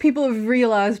don't know if people have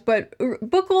realized, but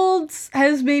Book Olds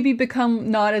has maybe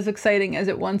become not as exciting as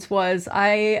it once was.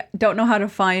 I don't know how to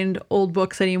find old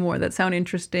books anymore that sound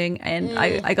interesting, and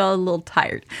I got a little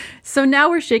tired. So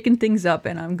now we're shaking things up,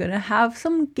 and I'm going to have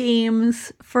some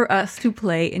games for us to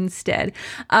play instead.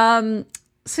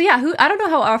 So yeah, I don't know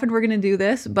how often we're going to do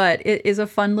this, but it is a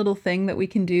fun little thing that we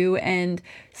can do. And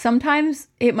sometimes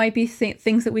it might be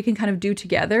things that we can kind of do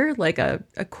together, like a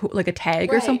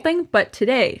tag or something. But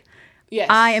today, yes,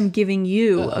 I am giving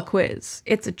you a quiz.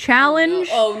 It's a challenge.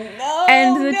 Oh no.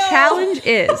 And the challenge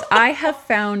is I have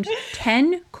found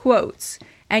 10 quotes,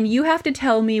 and you have to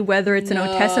tell me whether it's an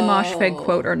Ottessa Moshfegh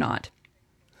quote or not.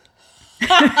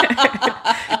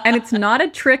 And it's not a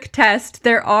trick test.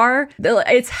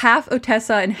 It's half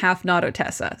Ottessa and half not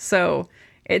Ottessa. So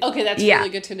it's okay. That's really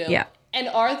good to know. Yeah. And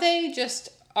are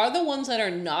the ones that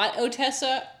are not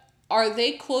Ottessa? Are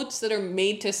they quotes that are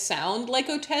made to sound like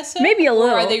Ottessa? Maybe a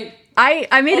little. Or are they?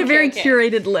 I made a very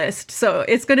curated list, so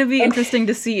it's going to be interesting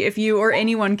to see if you or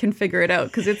anyone can figure it out,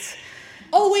 because it's.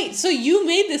 Oh wait, so you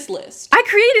made this list? I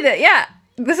created it. Yeah,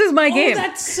 this is my game. Oh,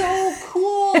 that's so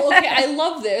cool. Okay, I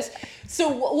love this. So,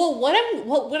 well,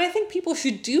 what I think people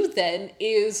should do then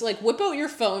is like whip out your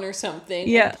phone or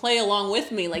something and play along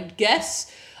with me. Like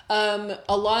guess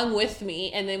along with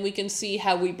me, and then we can see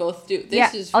how we both do.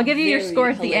 I'll give you your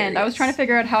score at the end. I was trying to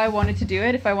figure out how I wanted to do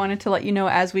it. If I wanted to let you know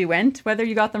as we went whether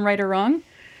you got them right or wrong.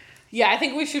 Yeah, I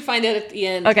think we should find out at the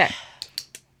end. Okay.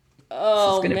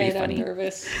 Oh man, I'm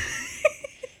nervous.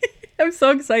 I'm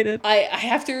so excited. I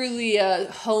have to really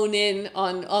hone in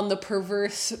on the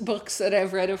perverse books that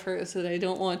I've read of hers that I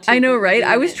don't want to. I know, right?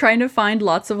 I was trying to find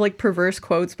lots of like perverse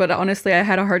quotes, but honestly, I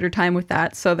had a harder time with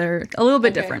that. So they're a little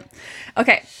bit different.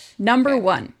 Okay, number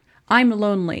 1. I'm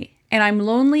lonely. And I'm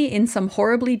lonely in some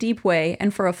horribly deep way,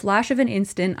 and for a flash of an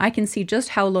instant, I can see just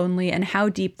how lonely and how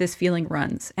deep this feeling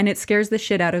runs. And it scares the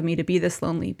shit out of me to be this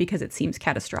lonely because it seems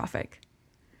catastrophic.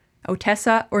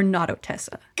 Otessa or not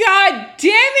Otessa? God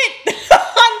damn it!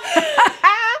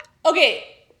 Okay,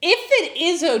 if it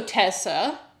is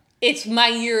Otessa, it's My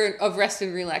Year of Rest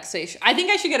and Relaxation. I think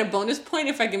I should get a bonus point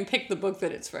if I can pick the book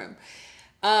that it's from.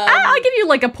 I'll give you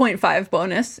like a 0.5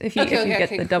 bonus if you get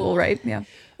the double right. Yeah.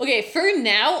 Okay, for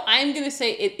now, I'm going to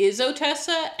say it is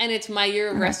Otessa, and it's My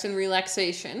Year of Rest and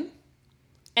Relaxation.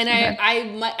 And I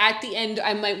might, at the end,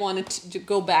 I might want to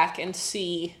go back and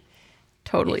see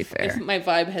Totally fair. if my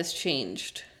vibe has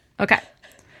changed. Okay.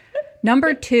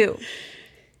 Number 2.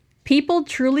 People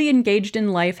truly engaged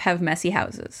in life have messy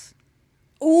houses.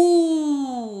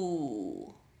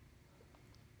 Ooh.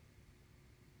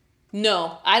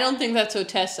 No, I don't think that's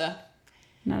Otessa.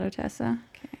 Not Otessa?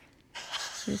 Okay.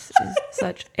 This is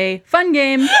such a fun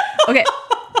game. Okay.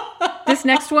 This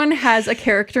next one has a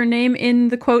character name in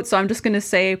the quote, so I'm just going to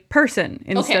say person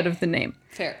instead of the name.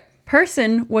 Fair.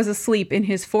 Person was asleep in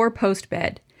his 4-post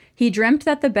bed. He dreamt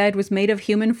that the bed was made of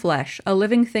human flesh, a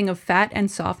living thing of fat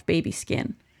and soft baby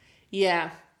skin.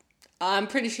 Yeah. I'm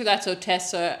pretty sure that's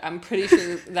Otessa. I'm pretty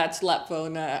sure that's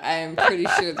Lapvona. I'm pretty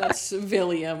sure that's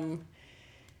William.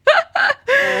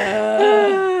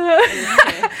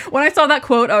 When I saw that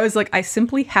quote, I was like, I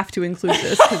simply have to include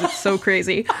this because it's so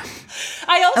crazy.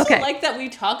 I also like that we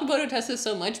talk about Otessa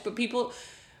so much, but people,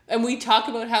 and we talk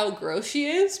about how gross she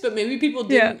is, but maybe people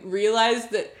didn't realize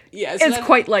that, it's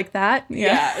quite like that.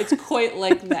 Yeah, it's quite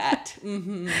like that.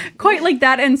 Mm-hmm. Quite like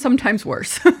that and sometimes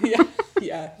worse.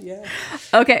 Yeah.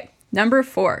 Okay, number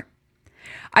 4.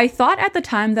 I thought at the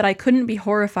time that I couldn't be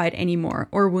horrified anymore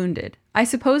or wounded. I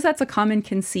suppose that's a common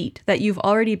conceit, that you've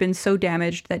already been so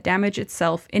damaged that damage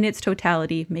itself in its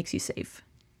totality makes you safe.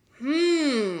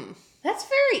 That's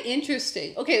very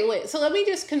interesting. Okay, wait, so let me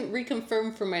just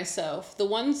reconfirm for myself. The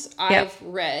ones I've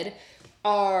read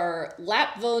are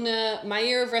Lapvona, My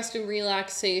Year of Rest and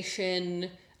Relaxation,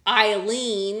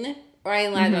 Eileen,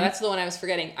 that's the one I was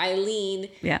forgetting, Eileen,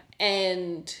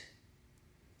 and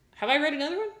have I read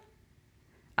another one?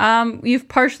 You've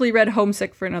partially read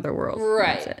Homesick for Another World.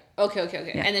 Right.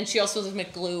 Okay. Yeah. And then she also has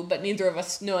McGlue, but neither of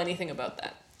us know anything about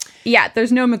that. Yeah,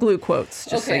 there's no McGlue quotes,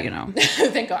 just so you know.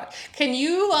 Thank God. Can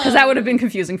you... Because that would have been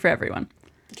confusing for everyone.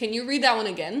 Can you read that one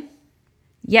again?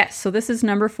 Yes, so this is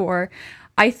number 4.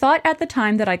 I thought at the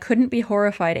time that I couldn't be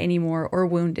horrified anymore or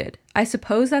wounded. I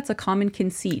suppose that's a common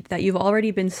conceit, that you've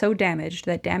already been so damaged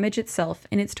that damage itself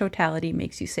in its totality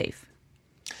makes you safe.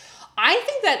 I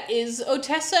think that is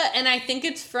Otessa, and I think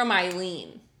it's from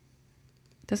Eileen.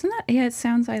 Doesn't that? Yeah, it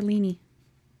sounds Eileen-y.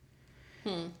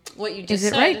 What you just said.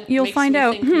 Is it right? You'll find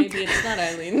out. Maybe it's not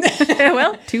Eileen.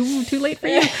 Well, too late for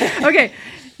you. Okay,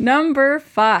 number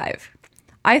 5.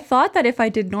 I thought that if I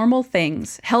did normal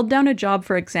things, held down a job,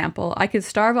 for example, I could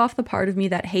starve off the part of me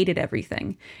that hated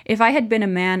everything. If I had been a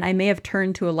man, I may have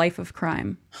turned to a life of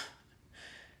crime.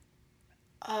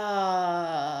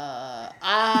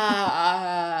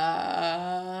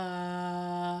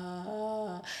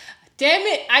 Damn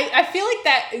it. I feel like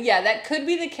that could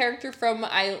be the character from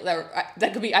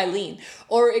that could be Eileen,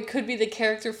 or it could be the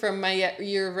character from My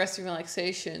Year of Rest and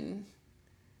Relaxation.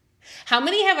 How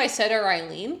many have I said are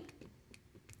Eileen?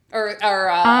 Or are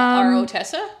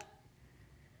Otessa?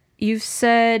 You've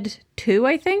said 2,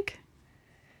 I think.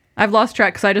 I've lost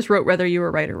track because I just wrote whether you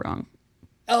were right or wrong.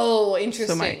 Oh,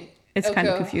 interesting. So it's kind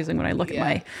of confusing when I look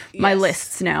at my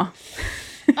lists now.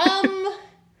 Can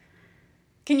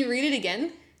you read it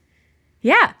again?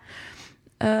 Yeah.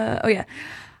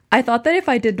 I thought that if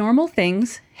I did normal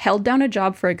things, held down a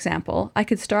job, for example, I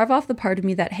could starve off the part of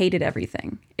me that hated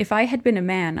everything. If I had been a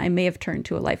man, I may have turned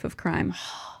to a life of crime.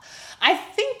 I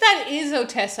think that is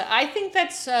Otessa. I think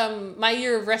that's My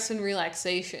Year of Rest and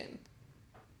Relaxation.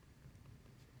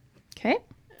 Okay.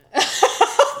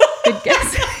 Good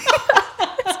guess.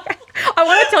 I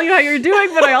want to tell you how you're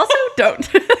doing, but I also don't.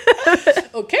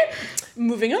 Okay,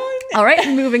 moving on. All right,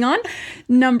 moving on.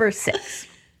 Number 6.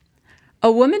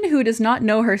 A woman who does not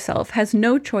know herself has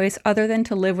no choice other than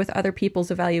to live with other people's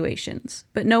evaluations,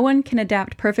 but no one can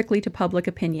adapt perfectly to public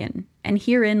opinion, and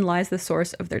herein lies the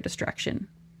source of their destruction.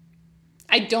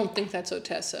 I don't think that's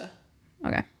Otessa.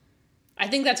 Okay. I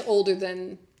think that's older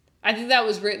than... I think that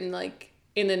was written, like,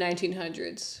 in the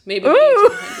 1900s. Maybe the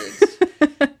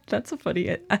 1800s. That's a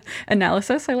funny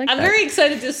analysis. I like that. I'm very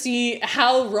excited to see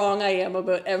how wrong I am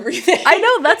about everything. I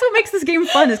know. That's what makes this game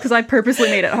fun, is because I purposely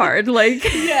made it hard. Like,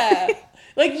 yeah.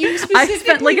 Like, you specifically I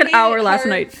spent, like, an hour last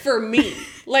night. For me.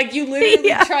 Like, you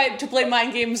literally tried to play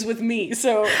mind games with me,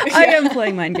 so... Yeah. I am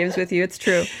playing mind games with you. It's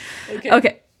true.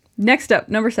 Okay. Next up,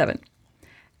 number 7.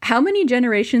 How many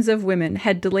generations of women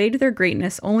had delayed their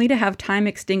greatness only to have time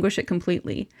extinguish it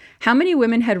completely? How many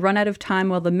women had run out of time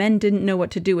while the men didn't know what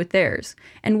to do with theirs?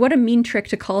 And what a mean trick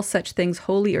to call such things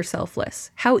holy or selfless.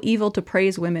 How evil to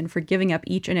praise women for giving up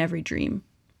each and every dream.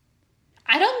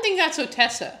 I don't think that's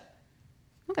Otessa.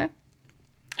 Okay.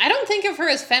 I don't think of her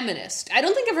as feminist. I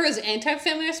don't think of her as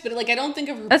anti-feminist, but like I don't think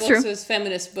of her That's books true. as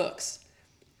feminist books.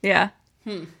 Yeah.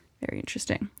 Very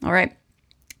interesting. All right.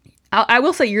 I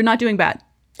will say you're not doing bad.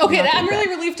 Okay, You're not I'm doing really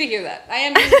bad. relieved to hear that. I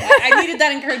needed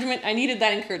that encouragement. I needed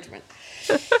that encouragement.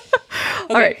 Okay.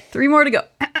 All right, 3 more to go.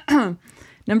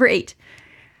 Number 8.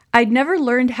 I'd never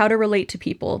learned how to relate to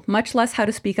people, much less how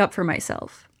to speak up for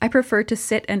myself. I prefer to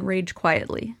sit and rage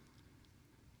quietly.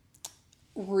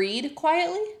 Read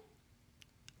quietly?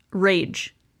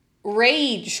 Rage.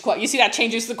 Rage. You see, that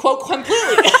changes the quote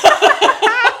completely.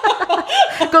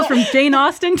 It goes from Jane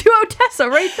Austen to Otessa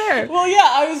right there. Well, yeah,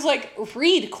 I was like,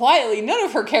 read quietly. None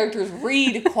of her characters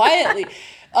read quietly.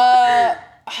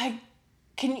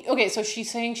 Okay, so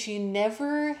she's saying she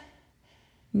never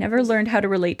Learned how to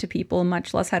relate to people,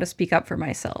 much less how to speak up for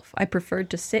myself. I preferred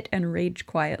to sit and rage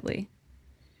quietly.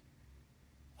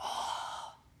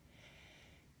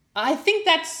 I think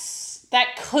that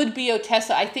could be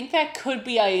Otessa. I think that could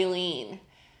be Eileen.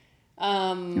 You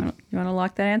want to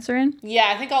lock that answer in?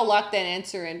 Yeah, I think I'll lock that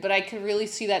answer in, but I could really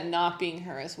see that not being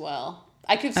her as well.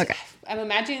 Okay. I'm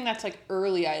imagining that's like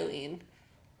early Eileen.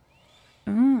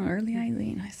 Oh, early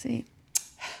Eileen, I see.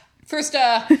 First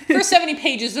 70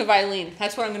 pages of Eileen.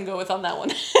 That's what I'm going to go with on that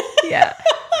one. Yeah.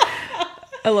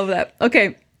 I love that.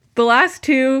 Okay, the last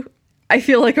 2 I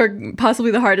feel like are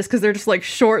possibly the hardest because they're just like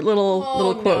short little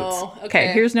quotes. No.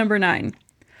 Okay, here's number 9.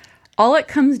 All it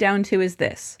comes down to is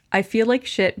this. I feel like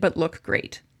shit, but look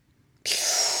great.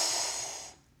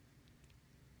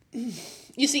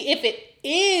 You see, if it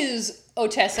is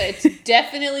Otessa, it's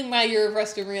definitely My Year of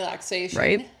Rest and Relaxation.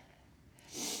 Right?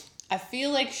 I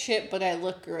feel like shit, but I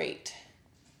look great.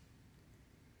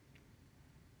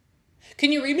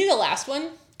 Can you read me the last one?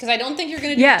 Because I don't think you're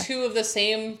going to do 2 of the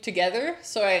same together.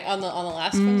 So on the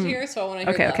last ones here. So I want to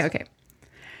hear the last one.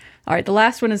 All right, the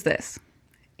last one is this.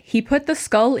 He put the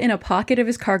skull in a pocket of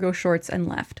his cargo shorts and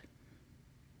left.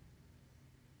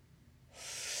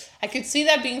 I could see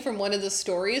that being from one of the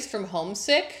stories from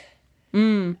Homesick.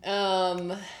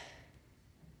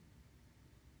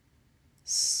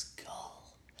 Skull.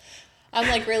 I'm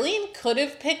like, Raylene could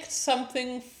have picked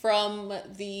something from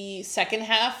the second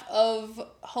half of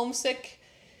Homesick,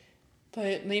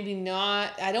 but maybe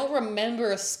not. I don't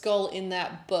remember a skull in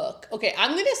that book. Okay,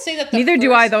 I'm going to say that Neither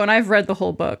do I, though, and I've read the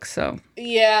whole book, so.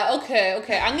 Yeah, okay.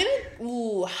 I'm going to...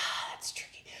 Ooh, that's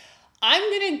tricky. I'm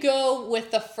going to go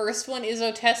with the first one is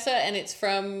Otessa, and it's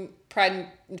from Pride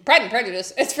and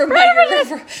Prejudice. It's from My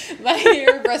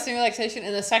Year of Rest and Relaxation,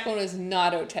 and the second one is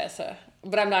not Otessa.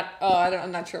 But I'm not...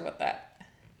 I'm not sure about that.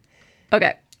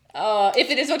 Okay. If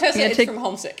it is Otessa, it's from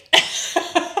Homesick.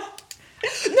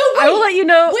 No, wait. I will let you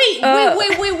know. Wait. Let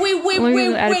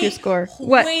me add up your score.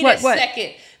 Wait a second.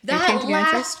 You That changing your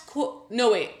answer? last quote.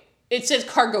 No, wait. It says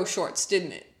cargo shorts,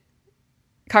 didn't it?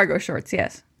 Cargo shorts,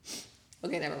 yes.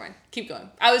 Okay, never mind. Keep going.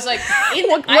 I was like,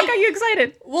 What got you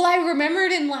excited? Well, I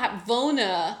remembered in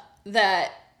Lapvona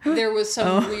that there was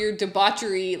some weird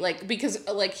debauchery, like because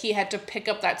like he had to pick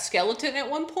up that skeleton at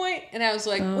one point, and I was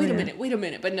like, wait a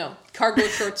minute, but no, cargo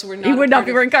shorts were not. You would not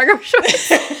be wearing cargo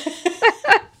shorts.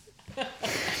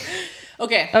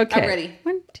 Okay, I'm ready.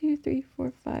 1, 2, 3,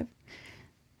 4, 5.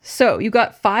 So you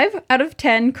got 5 out of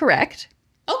 10 correct.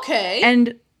 Okay.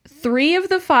 And 3 of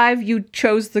the 5 you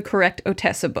chose the correct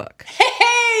Otessa book.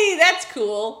 Hey, that's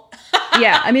cool.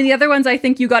 Yeah, I mean the other ones I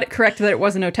think you got it correct that it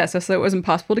wasn't Otessa, so it wasn't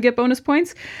possible to get bonus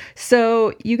points.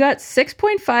 So you got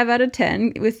 6.5 out of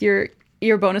 10 with your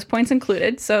bonus points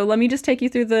included. So let me just take you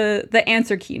through the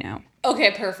answer key now.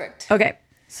 Okay, perfect. Okay,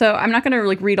 so I'm not going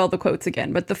to read all the quotes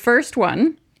again, but the first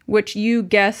one, which you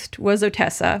guessed was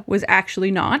Otessa, was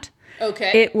actually not.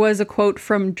 Okay. It was a quote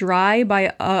from Dry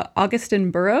by Augustin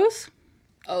Burroughs.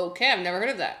 Okay, I've never heard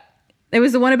of that. It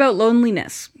was the one about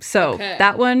loneliness. So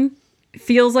that one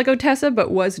feels like Otessa,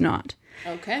 but was not.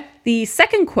 Okay. The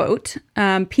second quote,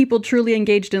 people truly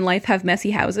engaged in life have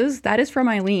messy houses, that is from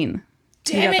Eileen.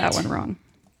 Damn you got that one wrong.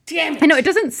 Damn it. I know, it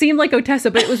doesn't seem like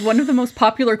Otessa, but it was one of the most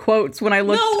popular quotes when I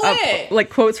looked up like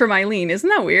quotes from Eileen. Isn't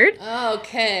that weird?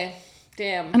 Okay.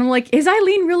 Damn. And I'm like, is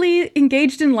Eileen really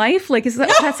engaged in life? Like, is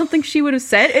that something she would have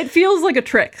said? It feels like a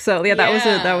trick. So yeah,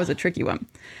 that was a tricky one.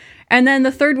 And then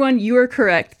the third one, you are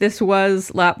correct. This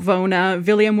was Lapvona.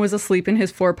 William was asleep in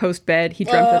his 4-post bed. He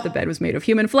dreamt that the bed was made of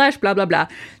human flesh, blah, blah, blah.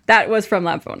 That was from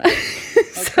Lapvona.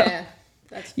 So okay.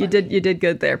 That's funny. you did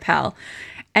good there, pal.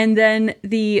 And then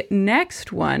the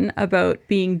next one about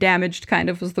being damaged, kind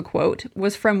of was the quote,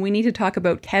 was from We Need to Talk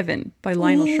About Kevin by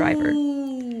Lionel Shriver.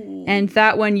 And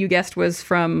that one you guessed was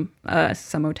from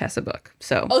some Otessa book.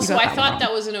 So so I thought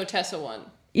that was an Otessa one.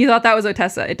 You thought that was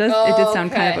Otessa. It did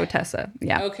sound kind of Otessa.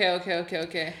 Yeah.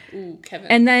 Okay. Ooh,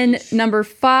 Kevin. And then number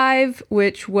 5,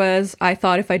 which was I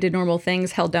thought if I did normal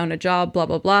things, held down a job, blah,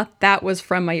 blah, blah. That was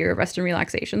from My Year of Rest and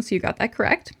Relaxation. So you got that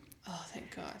correct. Oh,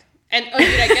 thank God. And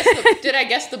did I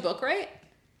guess the book right?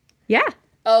 Yeah.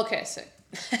 Okay, sick.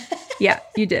 Yeah,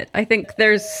 you did. I think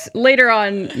there's later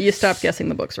on you stopped guessing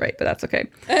the books right, but that's okay.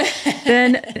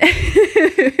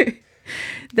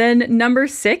 Then number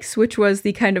 6, which was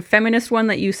the kind of feminist one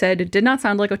that you said did not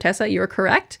sound like Otessa, you're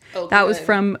correct. Oh, that was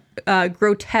from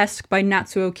Grotesque by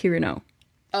Natsuo Kirino,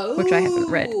 which I haven't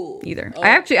read either.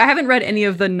 I haven't read any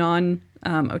of the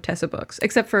non-Otessa books,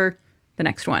 except for the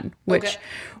next one, which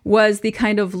was the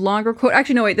kind of longer quote.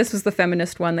 Actually, no, wait, this was the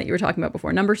feminist one that you were talking about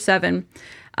before. Number 7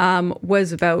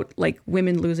 was about like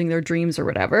women losing their dreams or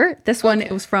whatever. This one,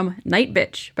 it was from Night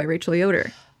Bitch by Rachel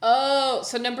Yoder. Oh,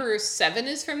 so number 7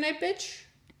 is from Night Bitch?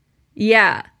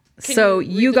 Yeah. So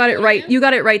you got it right. Again? You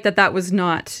got it right that was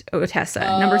not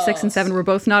Otessa. Number 6 and 7 were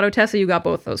both not Otessa. You got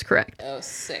both those correct. Oh,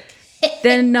 sick.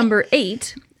 Then number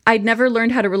 8, I'd never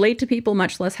learned how to relate to people,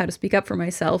 much less how to speak up for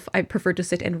myself. I prefer to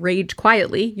sit and rage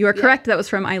quietly. You are correct. That was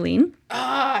from Eileen.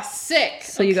 Ah, sick.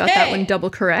 So you got that one double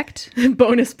correct.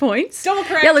 Bonus points. Double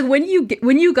correct. Yeah, like when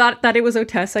you got that it was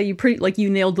Otessa, you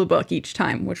nailed the book each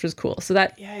time, which was cool. So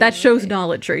that shows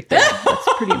knowledge right there.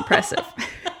 That's pretty impressive.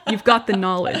 You've got the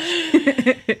knowledge.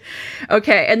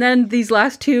 Okay, and then these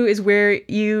last 2 is where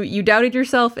you doubted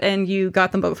yourself and you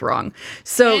got them both wrong.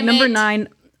 So number 9,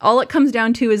 all it comes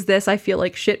down to is this: I feel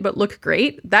like shit but look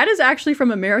great. That is actually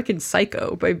from American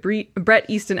Psycho by Bret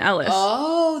Easton Ellis.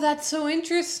 Oh, that's so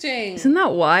interesting. Isn't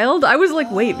that wild? I was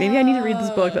like, wait, maybe I need to read this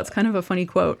book. That's kind of a funny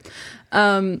quote.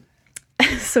 So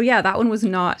yeah, that one was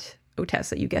not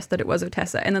Otessa. You guessed that it was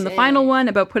Otessa. And then the final one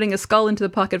about putting a skull into the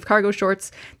pocket of cargo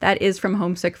shorts, that is from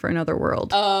Homesick for Another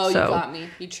World. Oh, you got me.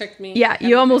 You tricked me. Yeah,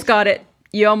 you almost got it.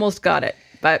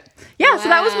 But yeah, so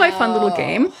that was my fun little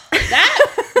game. That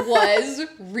was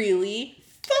really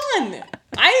fun.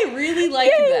 I really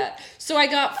liked that. So I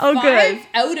got 5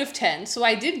 out of 10. So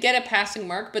I did get a passing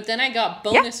mark, but then I got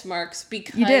bonus marks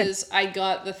because I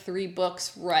got the 3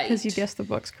 books right. Because you guessed the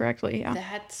books correctly, yeah.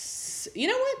 That's, you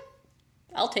know what?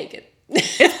 I'll take it.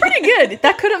 It's pretty good.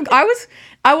 That could have,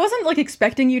 I wasn't like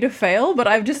expecting you to fail, but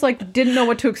I just like didn't know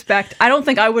what to expect. I don't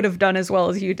think I would have done as well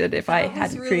as you did if I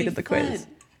hadn't created the quiz.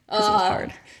 Because it was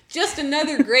hard. Just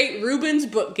another great Reuben's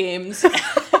Book Games.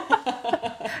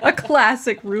 A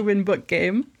classic Reuben book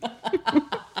game.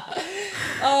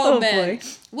 Oh man. Boy.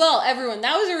 Well, everyone,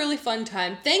 that was a really fun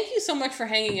time. Thank you so much for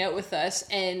hanging out with us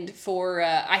and for,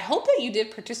 I hope that you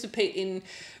did participate in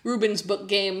Reuben's book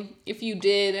game. If you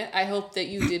did, I hope that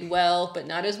you did well, but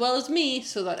not as well as me,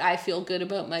 so that I feel good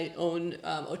about my own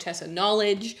Otessa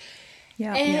knowledge.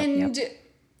 Yeah. And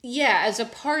yeah, as a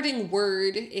parting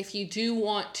word, if you do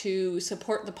want to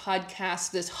support the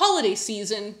podcast this holiday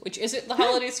season, which is it the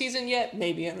holiday season yet?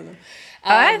 Maybe, I don't know.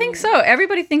 I think so.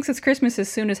 Everybody thinks it's Christmas as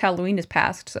soon as Halloween is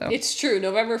past. So it's true.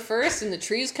 November 1st and the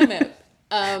trees come out.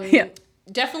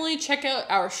 Definitely check out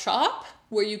our shop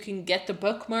where you can get the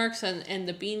bookmarks and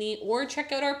the beanie, or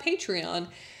check out our Patreon,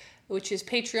 which is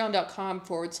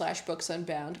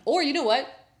patreon.com/booksunbound. Or you know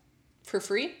what? For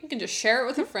free, you can just share it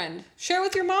with a friend. Share it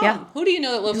with your mom. Yeah. Who do you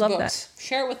know that loves books? That.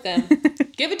 Share it with them.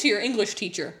 Give it to your English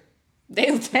teacher.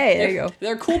 There you go.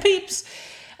 They're cool peeps.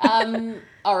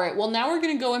 All right, well, now we're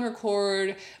going to go and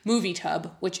record Movie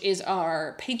Tub, which is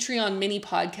our Patreon mini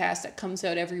podcast that comes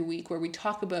out every week where we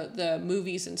talk about the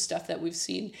movies and stuff that we've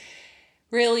seen.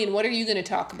 Raylene, what are you going to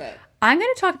talk about? I'm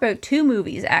going to talk about 2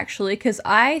 movies, actually, because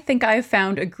I think I've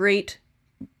found a great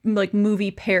movie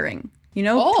pairing. You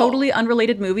know, totally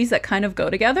unrelated movies that kind of go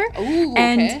together. Ooh,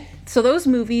 and so those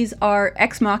movies are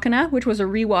Ex Machina, which was a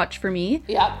rewatch for me.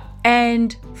 Yep.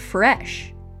 And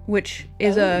Fresh, which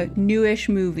is a newish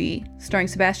movie starring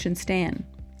Sebastian Stan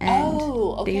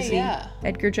and Daisy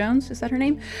Edgar Jones. Is that her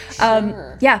name?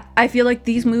 Sure. Yeah, I feel like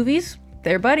these movies,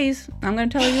 they're buddies. I'm going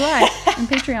to tell you why on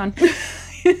Patreon.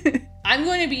 I'm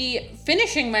going to be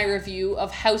finishing my review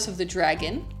of House of the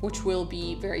Dragon, which will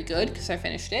be very good because I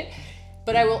finished it.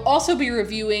 But I will also be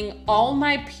reviewing All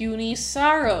My Puny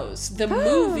Sorrows, the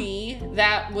movie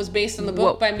that was based on the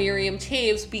book by Miriam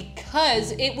Toews,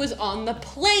 because it was on the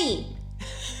plane.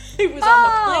 It was on the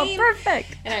plane.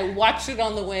 Perfect. And I watched it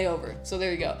on the way over. So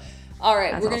there you go. All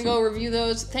right, we're going to go review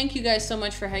those. Thank you guys so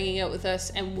much for hanging out with us,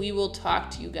 and we will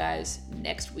talk to you guys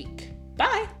next week.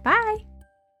 Bye. Bye.